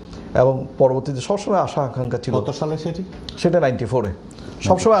 এবং পরবর্তীতে সবসময় আশা আকাঙ্ক্ষা ছিল। কত সালে সেটা 94-এ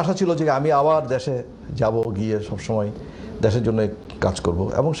সবসময় আশা ছিল যে আমি আবার দেশে যাব, গিয়ে সবসময় দেশের জন্য কাজ করব,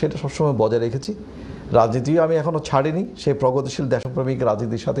 এবং সেটা সবসময় বজায় রেখেছি। রাজনীতিও আমি এখনও ছাড়িনি, সেই প্রগতিশীল দেশপ্রেমিক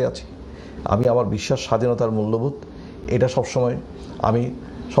রাজনীতির সাথে আছি। আমি আমার বিশ্বাস, স্বাধীনতার মূল্যবোধ, এটা আমি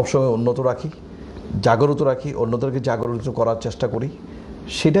সবসময় উন্নত রাখি, জাগরুত রাখি, অন্যদেরকে জাগরুত করার চেষ্টা করি।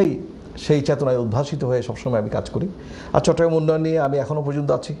 সেটাই সেই চেতনায় উদ্ভাসিত হয়ে সবসময় আমি কাজ করি। আর চট্টগ্রাম উন্নয়ন নিয়ে আমি এখনও পর্যন্ত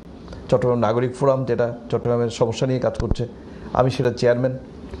আছি। চট্টগ্রাম নাগরিক ফোরাম, যেটা চট্টগ্রামের সমস্যা নিয়ে কাজ করছে, আমি সেটা চেয়ারম্যান।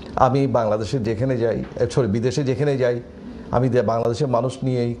 আমি বাংলাদেশে যেখানে যাই, বিদেশে যেখানে যাই, আমি বাংলাদেশের মানুষ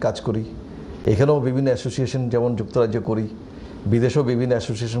নিয়েই কাজ করি, এখানেও বিভিন্ন অ্যাসোসিয়েশন যেমন যুক্তরাজ্যে করি, বিদেশেও বিভিন্ন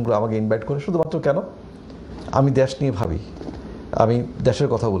অ্যাসোসিয়েশনগুলো আমাকে ইনভাইট করে, শুধুমাত্র কেন আমি দেশ নিয়ে ভাবি, আমি দেশের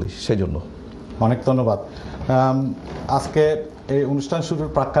কথা বলি, সেই জন্য। অনেক ধন্যবাদ। আজকে এই অনুষ্ঠান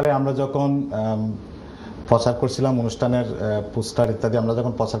শুরুর প্রাক্কালে আমরা যখন প্রচার করছিলাম, অনুষ্ঠানের পোস্টার ইত্যাদি আমরা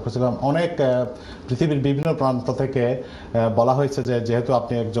যখন প্রচার করছিলাম, অনেক পৃথিবীর বিভিন্ন প্রান্ত থেকে বলা হয়েছে যে যেহেতু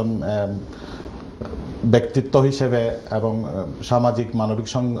আপনি একজন ব্যক্তিত্ব হিসেবে এবং সামাজিক মানবিক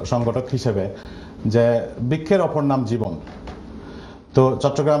সংগঠক হিসেবে, যে বৃক্ষের অপর নাম জীবন। তো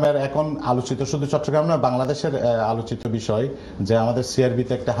চট্টগ্রামের এখন আলোচিত, শুধু চট্টগ্রাম নয়, বাংলাদেশের আলোচিত বিষয় যে আমাদের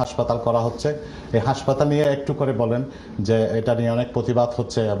সিআরবিতে একটা হাসপাতাল করা হচ্ছে। এই হাসপাতাল নিয়ে একটু করে বলেন, যে এটা নিয়ে অনেক প্রতিবাদ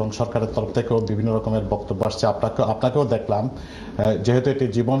হচ্ছে এবং সরকারের তরফ থেকেও বিভিন্ন রকমের বক্তব্য আসছে, আপনাকেও দেখলাম, যেহেতু এটি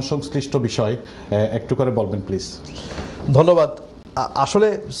জীবন সংশ্লিষ্ট বিষয়, একটু করে বলবেন প্লিজ। ধন্যবাদ। আসলে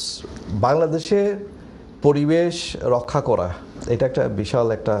বাংলাদেশে পরিবেশ রক্ষা করা এটা একটা বিশাল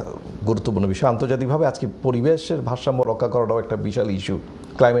একটা গুরুত্বপূর্ণ বিষয়। আন্তর্জাতিকভাবে আজকে পরিবেশের ভারসাম্য রক্ষা করাটাও একটা বিশাল ইস্যু,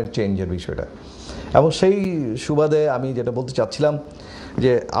 ক্লাইমেট চেঞ্জের বিষয়টা। এবং সেই সুবাদে আমি যেটা বলতে চাচ্ছিলাম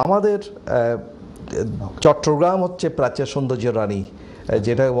যে আমাদের চট্টগ্রাম হচ্ছে প্রাচ্যের সৌন্দর্যের রানী,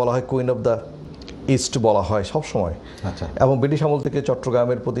 যেটা বলা হয় কুইন অফ দ্য ইস্ট বলা হয় সবসময়। এবং ব্রিটিশ আমল থেকে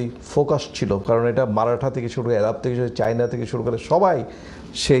চট্টগ্রামের প্রতি ফোকাস ছিল, কারণ এটা মারাঠা থেকে শুরু করে, আরব থেকে শুরু করে, চায়না থেকে শুরু করে সবাই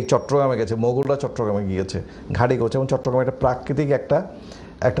সেই চট্টগ্রামে গেছে, মোগলরা চট্টগ্রামে গিয়েছে, ঘাঁটি করছে। এবং চট্টগ্রাম একটা প্রাকৃতিক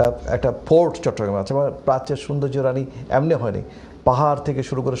একটা পোর্ট চট্টগ্রামে আছে। আমার প্রাচ্যের সৌন্দর্য রানী এমনি হয়নি, পাহাড় থেকে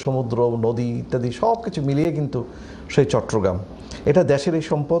শুরু করে সমুদ্র, নদী ইত্যাদি সব কিছু মিলিয়ে কিন্তু সেই চট্টগ্রাম, এটা দেশের এই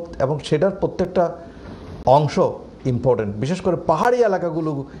সম্পদ এবং সেটার প্রত্যেকটা অংশ ইম্পর্টেন্ট। বিশেষ করে পাহাড়ি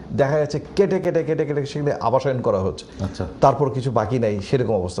এলাকাগুলো দেখা যাচ্ছে কেটে কেটে কেটে কেটে সেখানে আবাসন করা হচ্ছে, তারপর কিছু বাকি নাই,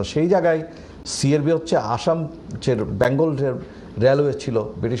 সেরকম অবস্থা। সেই জায়গায় সিআরবি হচ্ছে আসাম যে বেঙ্গল রেলওয়ে ছিল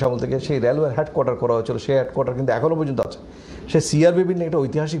ব্রিটিশ আমল থেকে, সেই রেলওয়ের হেডকোয়ার্টার করা হয়েছিল, সেই হেডকোয়ার্টার কিন্তু এখনও পর্যন্ত আছে। সেই সিআরবি বিল্ডিং একটা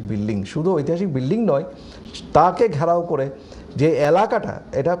ঐতিহাসিক বিল্ডিং, শুধু ঐতিহাসিক বিল্ডিং নয়, তাকে ঘেরাও করে যে এলাকাটা,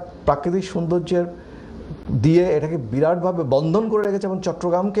 এটা প্রাকৃতিক সৌন্দর্যের দিয়ে এটাকে বিরাটভাবে বন্ধন করে রেখেছে এবং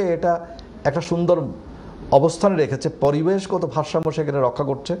চট্টগ্রামকে এটা একটা সুন্দর অবস্থানে রেখেছে। পরিবেশগত ভারসাম্য সেখানে রক্ষা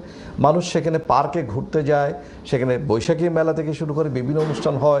করছে। মানুষ সেখানে পার্কে ঘুরতে যায়, সেখানে বৈশাখী মেলা থেকে শুরু করে বিভিন্ন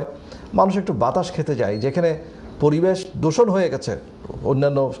অনুষ্ঠান হয়, মানুষ একটু বাতাস খেতে যায়, যেখানে পরিবেশ দূষণ হয়ে গেছে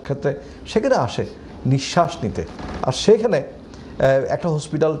অন্যান্য ক্ষেত্রে, সেখানে আসে নিঃশ্বাস নিতে। আর সেখানে একটা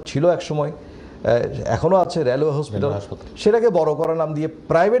হসপিটাল ছিল এক সময়, এখনও আছে রেলওয়ে হসপিটাল, সেটাকে বড় করার নাম দিয়ে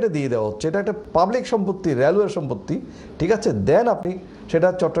প্রাইভেটে দিয়ে দেওয়া হচ্ছে। এটা একটা পাবলিক সম্পত্তি, রেলওয়ের সম্পত্তি, ঠিক আছে। দেন আপনি সেটা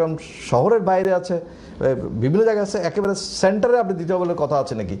চট্টগ্রাম শহরের বাইরে আছে, বিভিন্ন জায়গায় আছে, একেবারে সেন্টারে আপনি দিতে বলে কথা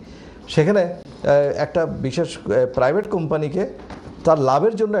আছে নাকি? সেখানে একটা বিশেষ প্রাইভেট কোম্পানিকে তার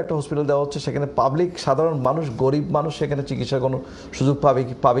লাভের জন্য একটা হসপিটাল দেওয়া হচ্ছে। সেখানে পাবলিক সাধারণ মানুষ, গরিব মানুষ সেখানে চিকিৎসার কোনো সুযোগ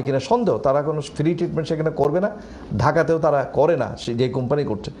পাবে কিনা সন্দেহ। তারা কোনো ফ্রি ট্রিটমেন্ট সেখানে করবে না, ঢাকাতেও তারা করে না, যে কোম্পানি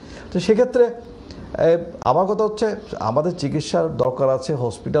করছে। তো সেক্ষেত্রে আমার কথা হচ্ছে আমাদের চিকিৎসার দরকার আছে,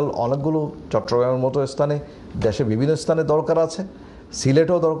 হসপিটাল অনেকগুলো চট্টগ্রামের মতো স্থানে, দেশে বিভিন্ন স্থানে দরকার আছে,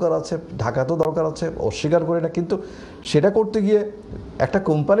 সিলেটেও দরকার আছে, ঢাকাতেও দরকার আছে, অস্বীকার করি না। কিন্তু সেটা করতে গিয়ে একটা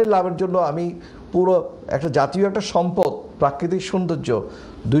কোম্পানির লাভের জন্য আমি পুরো একটা জাতীয় একটা সম্পদ, প্রাকৃতিক সৌন্দর্য,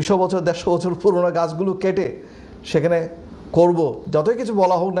 200 বছর 150 বছর পুরোনো গাছগুলো কেটে সেখানে করব, যতই কিছু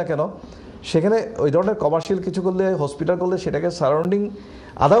বলা হোক না কেন, সেখানে ওই ধরনের কমার্শিয়াল কিছু করলে, হসপিটাল করলে, সেটাকে সারাউন্ডিং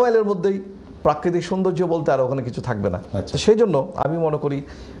আধা মাইলের মধ্যেই প্রাকৃতিক সৌন্দর্য বলতে আর ওখানে কিছু থাকবে না। সেই জন্য আমি মনে করি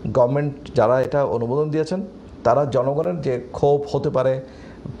গভর্নমেন্ট যারা এটা অনুমোদন দিয়েছেন, তারা জনগণের যে ক্ষোভ হতে পারে,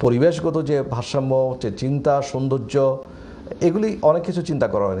 পরিবেশগত যে ভারসাম্য, যে চিন্তা, সৌন্দর্য, এগুলি অনেক কিছু চিন্তা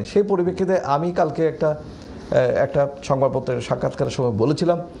করা হয়নি। সেই পরিপ্রেক্ষিতে আমি কালকে একটা সংবাদপত্রের সাক্ষাৎকারের সময়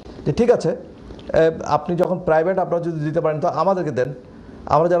বলেছিলাম যে ঠিক আছে, আপনি যখন প্রাইভেট আপনারা যদি দিতে পারেন তো আমাদেরকে দেন,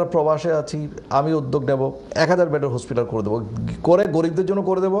 আমরা যারা প্রবাসে আছি আমি উদ্যোগ নেব, 1000 বেডের হসপিটাল করে দেবো, করে গরিবদের জন্য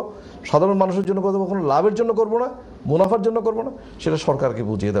করে দেবো, সাধারণ মানুষের জন্য করে দেবো, কোনো লাভের জন্য করবো না, মুনাফার জন্য করবো না, সেটা সরকারকে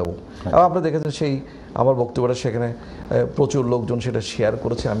বুঝিয়ে দেবো। এবং আপনারা দেখেছেন সেই আমার বক্তব্যটা, সেখানে প্রচুর লোকজন সেটা শেয়ার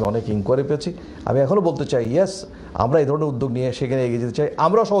করেছে, আমি অনেক ইনকোয়ারি পেয়েছি। আমি এখনও বলতে চাই, ইয়েস, আমরা এই ধরনের উদ্যোগ নিয়ে সেখানে এগিয়ে যেতে চাই,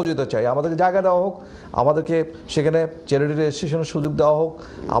 আমরা সহযোগিতা চাই, আমাদেরকে জায়গা দেওয়া হোক, আমাদেরকে সেখানে চ্যারিটি রেজিস্ট্রেশনের সুযোগ দেওয়া হোক,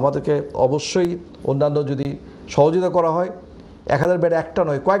 আমাদেরকে অবশ্যই অন্যান্য যদি সহযোগিতা করা হয়, 1000 বেড একটা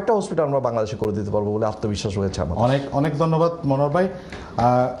নয়, কয়েকটা হসপিটাল আমরা বাংলাদেশে করে দিতে পারবো বলে আত্মবিশ্বাস রয়েছে আমার। অনেক অনেক ধন্যবাদ মনোহর ভাই।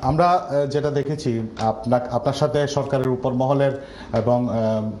 আমরা যেটা দেখেছি, আপনার সাথে সরকারের উপর মহলের এবং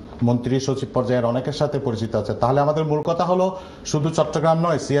মন্ত্রী সচিব পর্যায়ের অনেকের সাথে পরিচিত আছে। তাহলে আমাদের মূল কথা হলো শুধু চট্টগ্রাম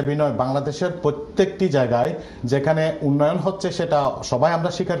নয়, সিআরবি নয়, বাংলাদেশের প্রত্যেকটি জায়গায় যেখানে উন্নয়ন হচ্ছে সেটা সবাই আমরা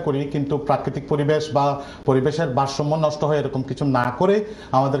স্বীকার করি, কিন্তু প্রাকৃতিক পরিবেশ বা পরিবেশের ভারসাম্য নষ্ট হয় এরকম কিছু না করে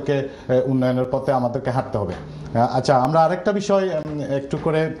আমাদেরকে উন্নয়নের পথে আমাদেরকে হাঁটতে হবে। আচ্ছা, আমরা আরেকটা বিষয় একটু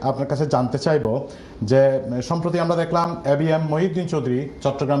করে আপনার কাছে জানতে চাইবো যে সম্প্রতি আমরা দেখলাম এবিএম মহিউদ্দিন চৌধুরী,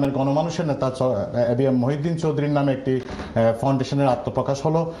 চট্টগ্রামের গণমানুষের নেতা এবিএম মহিউদ্দিন চৌধুরীর নামে একটি ফাউন্ডেশনের আত্মপ্রকাশ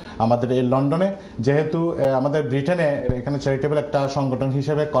হলো আমাদের এই লন্ডনে। যেহেতু আমাদের ব্রিটেনে এখানে চ্যারিটেবল একটা সংগঠন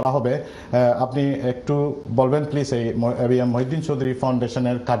হিসেবে করা হবে, আপনি একটু বলবেন প্লিজ এই এবিএম মহিউদ্দিন চৌধুরী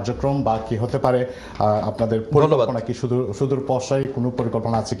ফাউন্ডেশনের কার্যক্রম বা কি হতে পারে, আপনাদের পরিকল্পনা কি, সুদূর প্রসারী কোনো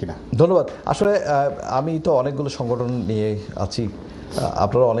পরিকল্পনা আছে কিনা? ধন্যবাদ। আসলে আমি তো অনেকগুলো সংগঠন নিয়ে আছি,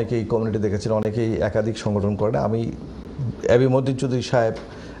 আপনারা অনেকেই কমিউনিটি দেখেছেন, অনেকেই একাধিক সংগঠন করেন। আমি এবি মহিউদ্দিন চৌধুরী সাহেব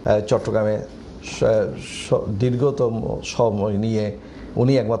চট্টগ্রামে দীর্ঘতম সময় নিয়ে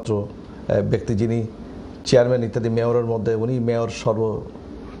উনি একমাত্র ব্যক্তি যিনি চেয়ারম্যান ইত্যাদি মেয়রের মধ্যে উনি মেয়র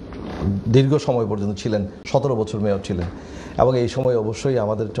দীর্ঘ সময় পর্যন্ত ছিলেন, 17 বছর মেয়র ছিলেন, এবং এই সময় অবশ্যই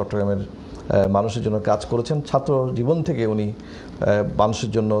আমাদের চট্টগ্রামের মানুষের জন্য কাজ করেছেন। ছাত্র জীবন থেকে উনি মানুষের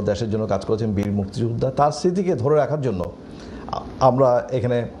জন্য, দেশের জন্য কাজ করেছেন। বীর মুক্তিযোদ্ধা, তার স্মৃতিকে ধরে রাখার জন্য আমরা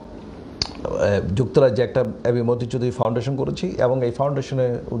এখানে যুক্তরাজ্যে একটা এবি মহিউদ্দিন চৌধুরী ফাউন্ডেশন করেছি, এবং এই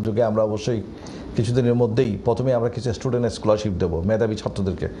ফাউন্ডেশনের উদ্যোগে আমরা অবশ্যই কিছুদিনের মধ্যেই প্রথমে আমরা কিছু স্টুডেন্ট স্কলারশিপ দেবো মেধাবী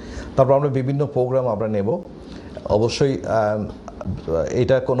ছাত্রদেরকে, তারপর আমরা বিভিন্ন প্রোগ্রাম আমরা নেব। অবশ্যই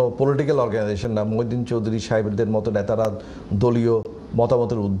এটা কোনো পলিটিক্যাল অর্গানাইজেশন না। মহিউদ্দিন চৌধুরী সাহেবদের মতো নেতারা দলীয়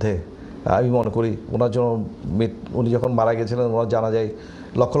মতামতের ঊর্ধ্বে। আমি মনে করি ওনার জন্য উনি যখন মারা গেছিলেন, ওনার জানা যায়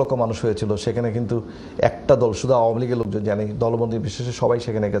লক্ষ লক্ষ মানুষ হয়েছিল, সেখানে কিন্তু একটা দল, শুধু আওয়ামী লীগের লোকজন জানি, দলবন্দী বিশেষে সবাই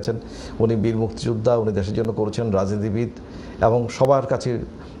সেখানে গেছেন। উনি বীর মুক্তিযোদ্ধা, উনি দেশের জন্য করেছেন, রাজনীতিবিদ, এবং সবার কাছে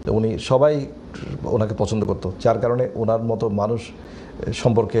উনি সবাই ওনাকে পছন্দ করতো, যার কারণে ওনার মতো মানুষ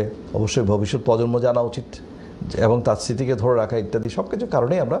সম্পর্কে অবশ্যই ভবিষ্যৎ প্রজন্ম জানা উচিত এবং তার স্মৃতিকে ধরে রাখা ইত্যাদি সব কিছু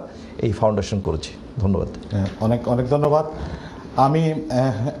কারণেই আমরা এই ফাউন্ডেশন করেছি। ধন্যবাদ। অনেক অনেক ধন্যবাদ। আমি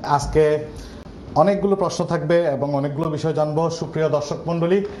আজকে অনেকগুলো প্রশ্ন থাকবে এবং অনেকগুলো বিষয় জানবো। সুপ্রিয় দর্শক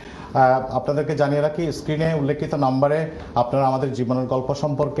মণ্ডলী, আপনাদেরকে জানিয়ে রাখি, স্ক্রিনে উল্লেখিত নাম্বারে আপনারা আমাদের জীবনের গল্প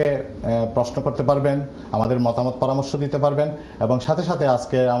সম্পর্কে প্রশ্ন করতে পারবেন, আমাদের মতামত পরামর্শ দিতে পারবেন, এবং সাথে সাথে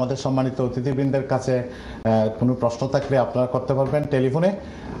আজকে আমাদের সম্মানিত অতিথিবৃন্দের কাছে কোনো প্রশ্ন থাকলে আপনারা করতে পারবেন টেলিফোনে।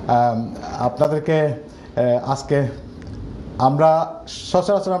 আপনাদেরকে আজকে আমরা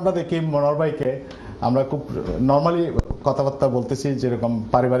সচরাচর আমরা দেখি মনোহর ভাইকে আমরা খুব নর্মালি কথাবার্তা বলতেছি, যেরকম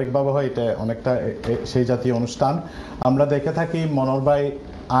পারিবারিকভাবে হয়, এটা অনেকটা সেই জাতীয় অনুষ্ঠান। আমরা দেখে থাকি মনোহর ভাই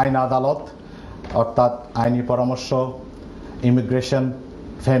আইন আদালত, অর্থাৎ আইনি পরামর্শ, ইমিগ্রেশন,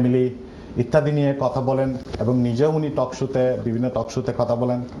 ফ্যামিলি ইত্যাদি নিয়ে কথা বলেন, এবং নিজেও উনি বিভিন্ন টকশোতে কথা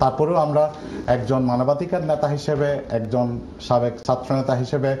বলেন। তারপরেও আমরা একজন মানবাধিকার নেতা হিসেবে, একজন সাবেক ছাত্রনেতা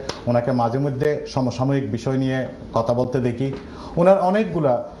হিসেবে ওনাকে মাঝে মধ্যে সমসাময়িক বিষয় নিয়ে কথা বলতে দেখি। ওনার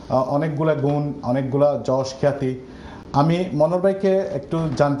অনেকগুলা গুণ, অনেকগুলা যশ খ্যাতি। আমি মনোহর ভাইকে একটু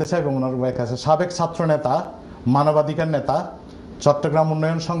জানতে চাইব মনোহর ভাইয়ের কাছে, সাবেক ছাত্রনেতা, মানবাধিকার নেতা, চট্টগ্রাম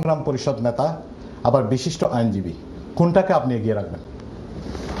উন্নয়ন সংগ্রাম পরিষদ নেতা, আবার বিশিষ্ট আইনজীবী, কোনটাকে আপনি এগিয়ে রাখবেন?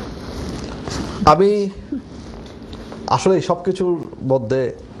 আমি আসলে সব কিছুর মধ্যে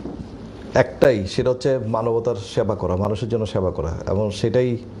একটাই, সেটা হচ্ছে মানবতার সেবা করা, মানুষের জন্য সেবা করা, এবং সেটাই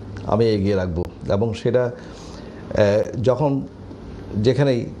আমি এগিয়ে রাখবো। এবং সেটা যখন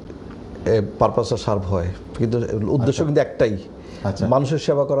যেখানেই পারপাসটা সার্ভ হয়, কিন্তু উদ্দেশ্য কিন্তু একটাই, মানুষের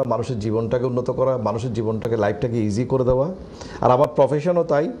সেবা করা, মানুষের জীবনটাকে উন্নত করা, মানুষের জীবনটাকে, লাইফটাকে ইজি করে দেওয়া। আর আমার প্রফেশনও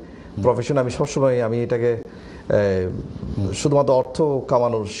তাই। প্রফেশন আমি সবসময় আমি এটাকে শুধুমাত্র অর্থ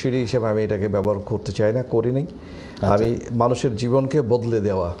কামানোর সিঁড়ি হিসেবে আমি এটাকে ব্যবহার করতে চাই না, করি নাই। আমি মানুষের জীবনকে বদলে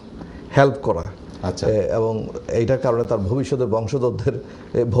দেওয়া, হেল্প করা, এবং এইটার কারণে তার ভবিষ্যতের বংশধরদের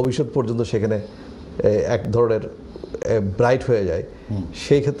ভবিষ্যৎ পর্যন্ত সেখানে এক ধরনের ব্রাইট হয়ে যায়।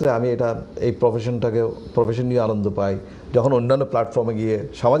 সেই ক্ষেত্রে আমি এই প্রফেশন নিয়ে আনন্দ পাই। যখন অন্যান্য প্ল্যাটফর্মে গিয়ে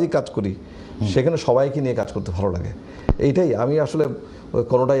সামাজিক কাজ করি, সেখানে সবাইকে নিয়ে কাজ করতে ভালো লাগে। এইটাই, আমি আসলে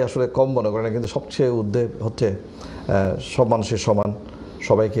কোনোটাই আসলে কম মনে করি না, কিন্তু সবচেয়ে উদ্বেগ হচ্ছে সব মানুষের সমান,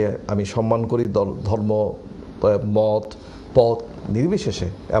 সবাইকে আমি সম্মান করি, ধর্ম, মত, পথ নির্বিশেষে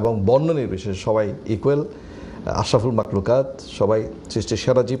এবং বর্ণ নির্বিশেষে সবাই ইকুয়াল, আশরাফুল মাখলুকাত, সবাই সৃষ্টির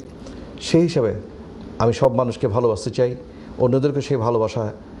সেরা জীব। সেই হিসাবে আমি সব মানুষকে ভালোবাসতে চাই, অন্যদেরকে সেই ভালোবাসা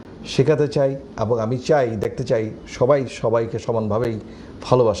শেখাতে চাই, এবং আমি দেখতে চাই সবাইকে সমানভাবেই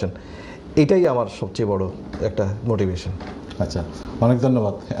ভালোবাসেন। এটাই আমার সবচেয়ে বড় একটা মোটিভেশন। আচ্ছা, অনেক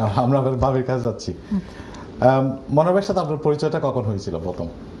ধন্যবাদ। আমরা ভাবির কাছে যাচ্ছি। মনোহর ভাইয়ের সাথে আপনার পরিচয়টা কখন হয়েছিল?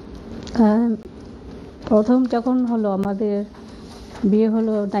 প্রথম যখন হলো, আমাদের বিয়ে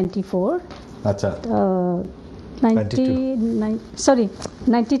হলো 94। আচ্ছা, 92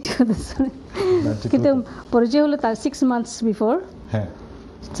 কিন্তু পরিচয় হলো তার 6 months বিফোর। হ্যাঁ,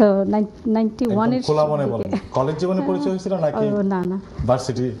 তো 91 এর খোলা মনে বলেন, কলেজ জীবনে পরিচয় হয়েছিল নাকি? না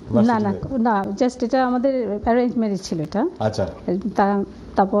ভার্সিটি? না, জাস্ট এটা আমাদের অ্যারেঞ্জ ম্যারেজ ছিল এটা। আচ্ছা,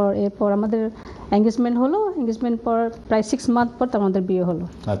 তারপর এরপর আমাদের এঙ্গেজমেন্ট হলো, এঙ্গেজমেন্ট পর প্রায় 6 months পর আমাদের বিয়ে হলো।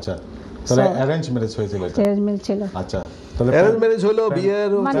 আচ্ছা, তাহলে অ্যারেঞ্জ ম্যারেজ হয়েছিল? অ্যারেঞ্জ ম্যারেজ ছিল। আচ্ছা, অ্যারেঞ্জ ম্যারেজ হলো,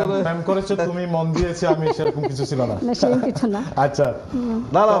 বিয়ের প্রেম করেছো তুমি, মন দিয়েছে আমি, সেরকম কিছু ছিল না? না, সেরকম কিছু না। আচ্ছা,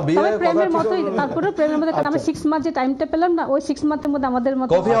 না না, বিয়ে প্রেমের মতোই, তারপরে প্রেমের মধ্যে আমি 6 মাস যে টাইমটা পেলাম না, ওই 6 মাসের মধ্যে আমাদের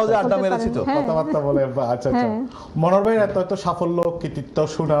মতো কফি হাউসে আড্ডা মেরেছি তো, কথাবার্তা বলে। আচ্ছা আচ্ছা, মনোহর ভাইয়ের এত সাফল্য, কৃতিত্ব,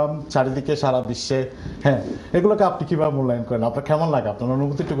 সুনাম চারিদিকে সারা বিশ্বে, হ্যাঁ, এগুলোকে আপনি কিভাবে মূল্যায়ন করেন? আপনার কেমন লাগে? আপনার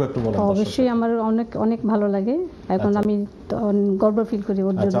অনুভূতিটুকু একটু বলেন। অবশ্যই আমার অনেক অনেক ভালো লাগে, এখন আমি গর্ব ফিল করি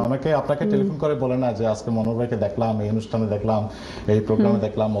ওর জন্য। আচ্ছা, অনেকে আপনাকে টেলিফোন করে বলে না যে আজকে মনোহর ভাইকে দেখলাম, এই অনুষ্ঠানে দেখলাম, এই প্রোগ্রামে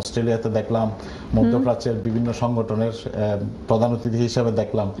দেখলাম, অস্ট্রেলিয়াতে দেখলাম, মধ্যপ্রাচ্যের বিভিন্ন সংগঠনের প্রধান অতিথি হিসেবে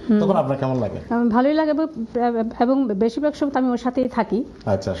দেখলাম, তখন আপনার কেমন লাগে? ভালোই লাগে, এবং বেশিরভাগ সময় আমি ওর সাথেই থাকি।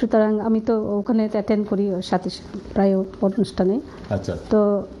 আচ্ছা, সুতরাং আমি তো ওখানে অ্যাটেন্ড করি ওর সাথে প্রায় অনুষ্ঠানে। আচ্ছা, তো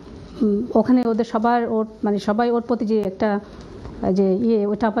ওখানে ওদের সবার ওর মানে সবাই ওর প্রতি যে একটা যে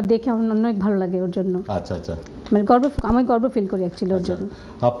ওটা আবার দেখে আমার অনেক ভালো লাগে ওর জন্য। আচ্ছা আচ্ছা, মানে আমি গর্ব ফিল করি অ্যাকচুয়ালি ওর জন্য।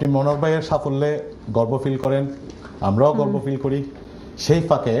 আপনি মনোহর ভাইয়ের সাফল্যে গর্ব ফিল করেন, আমরাও গর্ব ফিল করি। সেই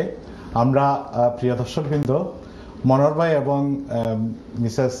ফাঁকে আমরা প্রিয় দর্শকবৃন্দ, মনোহর ভাই এবং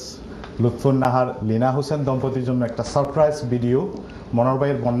মিসেস লুৎফুন নাহার লীনা হোসেন দম্পতির জন্য একটা সারপ্রাইজ ভিডিও, মনোহর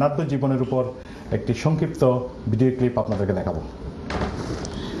ভাইয়ের বর্ণাঢ্য জীবনের উপর একটি সংক্ষিপ্ত ভিডিও ক্লিপ আপনাদেরকে দেখাবো।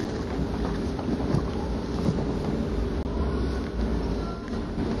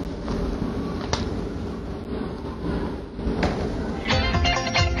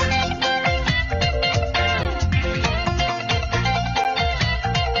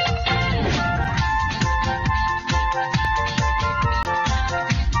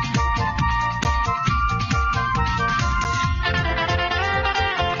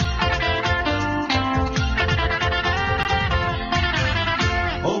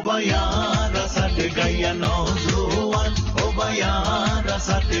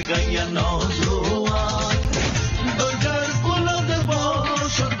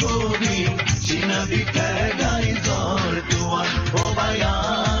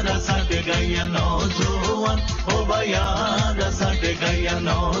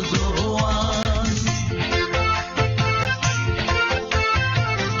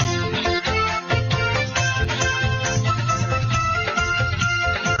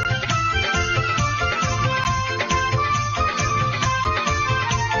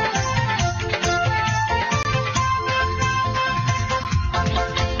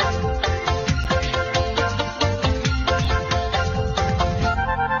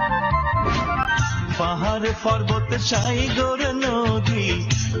 পর্বত সাইগর নদী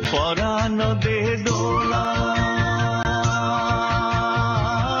পরাণ দে দোলা,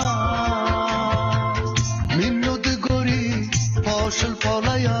 মিন্নত গরি ফসল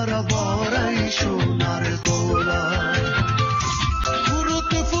ফলাইয়ারা বড়াই সোনার গোলা,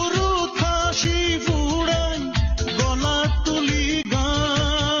 ফুরুত ফুরুত হাসি ফুড়াই গলা তুলি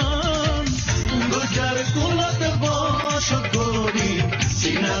গান, গোজার কুলাতে বস গরি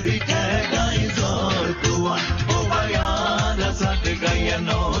সিনারি ঠেকাই জর তুয়ান, ও বায়ারা সাথে গাইয়া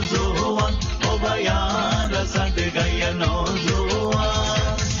নজওয়ান, ও বায়ারা সাথে গাইয়া নজওয়ান।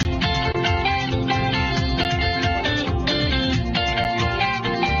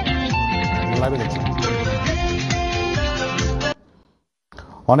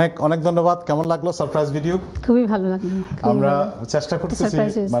 অনেক অনেক ধন্যবাদ। কেমন লাগলো সারপ্রাইজ ভিডিও? খুবই ভালো লাগলো। আমরা চেষ্টা করতেছি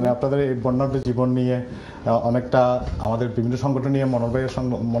মানে আপনাদের এই বর্ণাঢ্য জীবন নিয়ে অনেকটা আমাদের বিভিন্ন সংগঠন নিয়ে মনোহর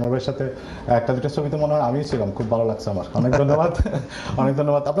ভাইয়ের সাথে একটা দুটো ছবিতে মনে হয় আমিই ছিলাম, খুব ভালো লাগছে আমার। অনেক ধন্যবাদ, অনেক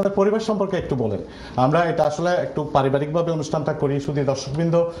ধন্যবাদ। আপনাদের পরিবার সম্পর্কে একটু বলেন। আমরা এটা আসলে একটু পারিবারিকভাবে অনুষ্ঠানটা করি, শুধু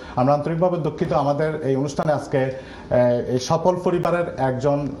দর্শকবৃন্দ আমরা আন্তরিকভাবে দুঃখিত। আমাদের এই অনুষ্ঠানে আজকে এই সফল পরিবারের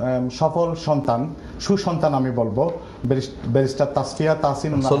একজন সফল সন্তান, সুসন্তান আমি বলবো, ব্যারিস্টার তাসফিয়া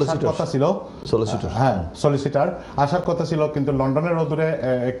তাহসিন আসার কথা ছিল, হ্যাঁ সলিসিটার আসার কথা ছিল, কিন্তু লন্ডনের অদূরে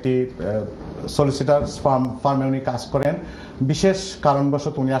একটি সলিসিটার ফার্মে উনি কাজ করেন, বিশেষ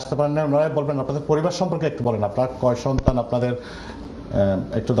কারণবশত উনি আসতে পারেন না। ওনারাই বলবেন আপনাদের পরিবার সম্পর্কে একটু বলেন, আপনার কয় সন্তান, আপনাদের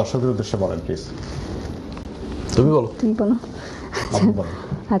একটু দর্শকদের উদ্দেশ্যে বলেন প্লিজ। তুমি বলো। তুমি বলো।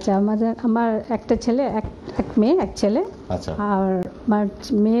 আচ্ছা, আমার একটা ছেলে, এক মেয়ে, এক ছেলে। আচ্ছা, আর আমার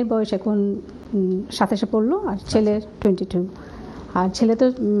মেয়ের বয়স এখন 27 পড়লো, আর ছেলের 22। আর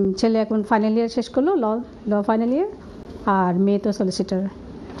ছেলে এখন ফাইনাল ইয়ার শেষ করলো, ল ফাইনাল ইয়ার, আর মেয়ে তো সলিসিটার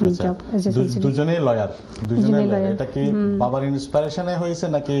জব। দুজনেই লয়ার, দুজনেই লয়ার। এটা কি বাবার ইন্সপিরেশনে হয়েছে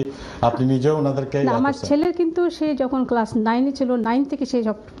নাকি আপনি নিজেও ওনাদেরকে? আমার ছেলের কিন্তু সে যখন ক্লাস 9 ছিল, 9 থেকে সে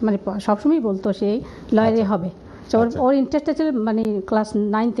মানে সবসময় বলতো সে লয়ারই হবে। ওর ইন্টারেস্টটা ছিল মানে ক্লাস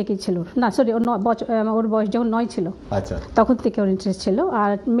 9 থেকেই ছিল, না সরি ওর বয়স যখন 9 ছিল তখন থেকে ওর ইন্টারেস্ট ছিল।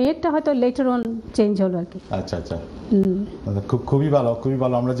 আর মেয়েরটা হয়তো লেটার অন চেঞ্জ হলো আর কি। আচ্ছা আচ্ছা, খুবই ভালো, খুবই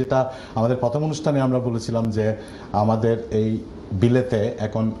ভালো। আমরা যেটা আমাদের প্রথম অনুষ্ঠানে আমরা বলেছিলাম যে আমাদের এই বিলেতে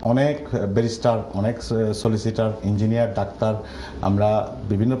এখন অনেক ব্যারিস্টার, অনেক সলিসিটার, ইঞ্জিনিয়ার, ডাক্তার, আমরা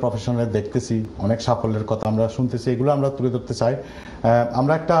বিভিন্ন প্রফেশনে দেখতেছি, অনেক সাফল্যের কথা আমরা শুনতেছি, এগুলো আমরা তুলে ধরতে চাই।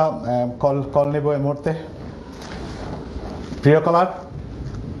 আমরা একটা কল নেব এই মুহূর্তে। প্রিয় কলার,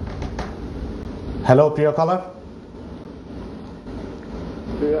 হ্যালো প্রিয় কলার।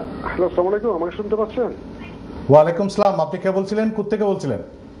 হ্যালো, আসসালামু আলাইকুম, আমাকে শুনতে পাচ্ছেন? ওয়ালাইকুম সালাম, আপনি কে বলছিলেন, কোত্থেকে বলছিলেন?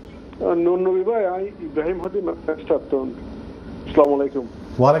 নুরুন নবী ভাই, আমি ইব্রাহিম হদি ম্যাজিস্ট্রেট। আসসালামু আলাইকুম।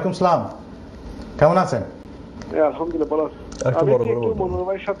 ওয়ালাইকুম সালাম, কেমন আছেন? আলহামদুলিল্লাহ ভালো আছি। আমি একটু মনোহর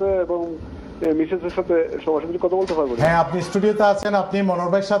ভাইয়ের সাথে এবং মিসেসের সাথে সবার সাথে কথা বলতে পারবো? হ্যাঁ, আপনি স্টুডিওতে আছেন, আপনি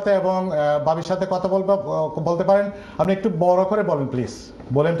মনোহর ভাইয়ের সাথে এবং বাবির সাথে কথা বলতে পারেন। আপনি একটু বড় করে বলেন প্লিজ,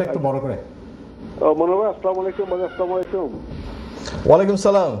 বলেনটা একটু বড় করে। মনোহর ভাই আসসালামু আলাইকুম। আসসালামু আলাইকুম। ওয়ালাইকুম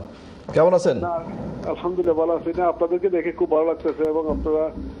সালাম, কেমন আছেন? আলহামদুলিল্লাহ ভালো আছি। না, আপনাদেরকে দেখে খুব ভালো লাগতেছে এবং আপনারা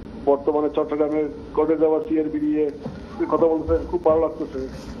বর্তমানে চট্টগ্রামের কোর্টে যাওয়া সিআরবি নিয়ে কথা বলতেছেন, খুব ভালো লাগতেছে।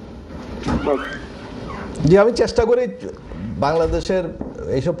 জি, আমি চেষ্টা করি বাংলাদেশের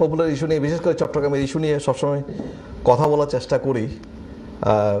এইসব পপুলার ইস্যু নিয়ে, বিশেষ করে চট্টগ্রামের ইস্যু নিয়ে সবসময় কথা বলার চেষ্টা করি।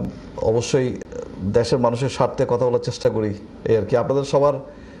 অবশ্যই দেশের মানুষের স্বার্থে কথা বলার চেষ্টা করি, এই আর কি। আপনাদের সবার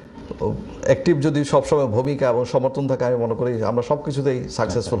অ্যাক্টিভ যদি সবসময় ভূমিকা এবং সমর্থন থাকে, আমি মনে করি আমরা সব কিছুতেই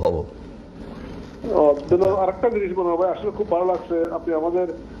সাকসেসফুল হব। আরেকটা জিনিস মনে হবে, আসলে খুব ভালো লাগছে আপনি আমাদের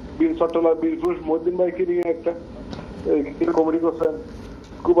বীর চট্টলা বীর পুরুষ মহিউদ্দিন ভাইকে নিয়ে একটা কমেডি করছেন,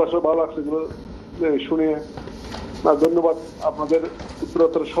 খুব আসলে ভালো লাগছে এগুলো শুনে। ধন্যবাদ, আপনাদের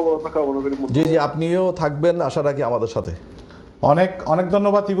উত্তরোত্তর সফলতা কামনা করি। জি জি, আপনিও থাকবেন আশা রাখি আমাদের সাথে। অনেক অনেক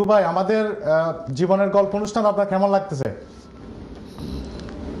ধন্যবাদ ইবু ভাই। আমাদের জীবনের গল্প অনুষ্ঠান আপনার কেমন লাগতেছে?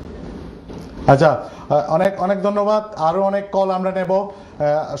 আচ্ছা, অনেক অনেক ধন্যবাদ। আরো অনেক কল আমরা নেব।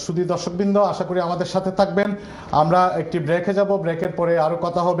 শুধু দর্শকবৃন্দ, আশা করি আমাদের সাথে থাকবেন। আমরা একটি ব্রেকে যাব, ব্রেকের পরে আরো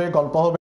কথা হবে, গল্প হবে।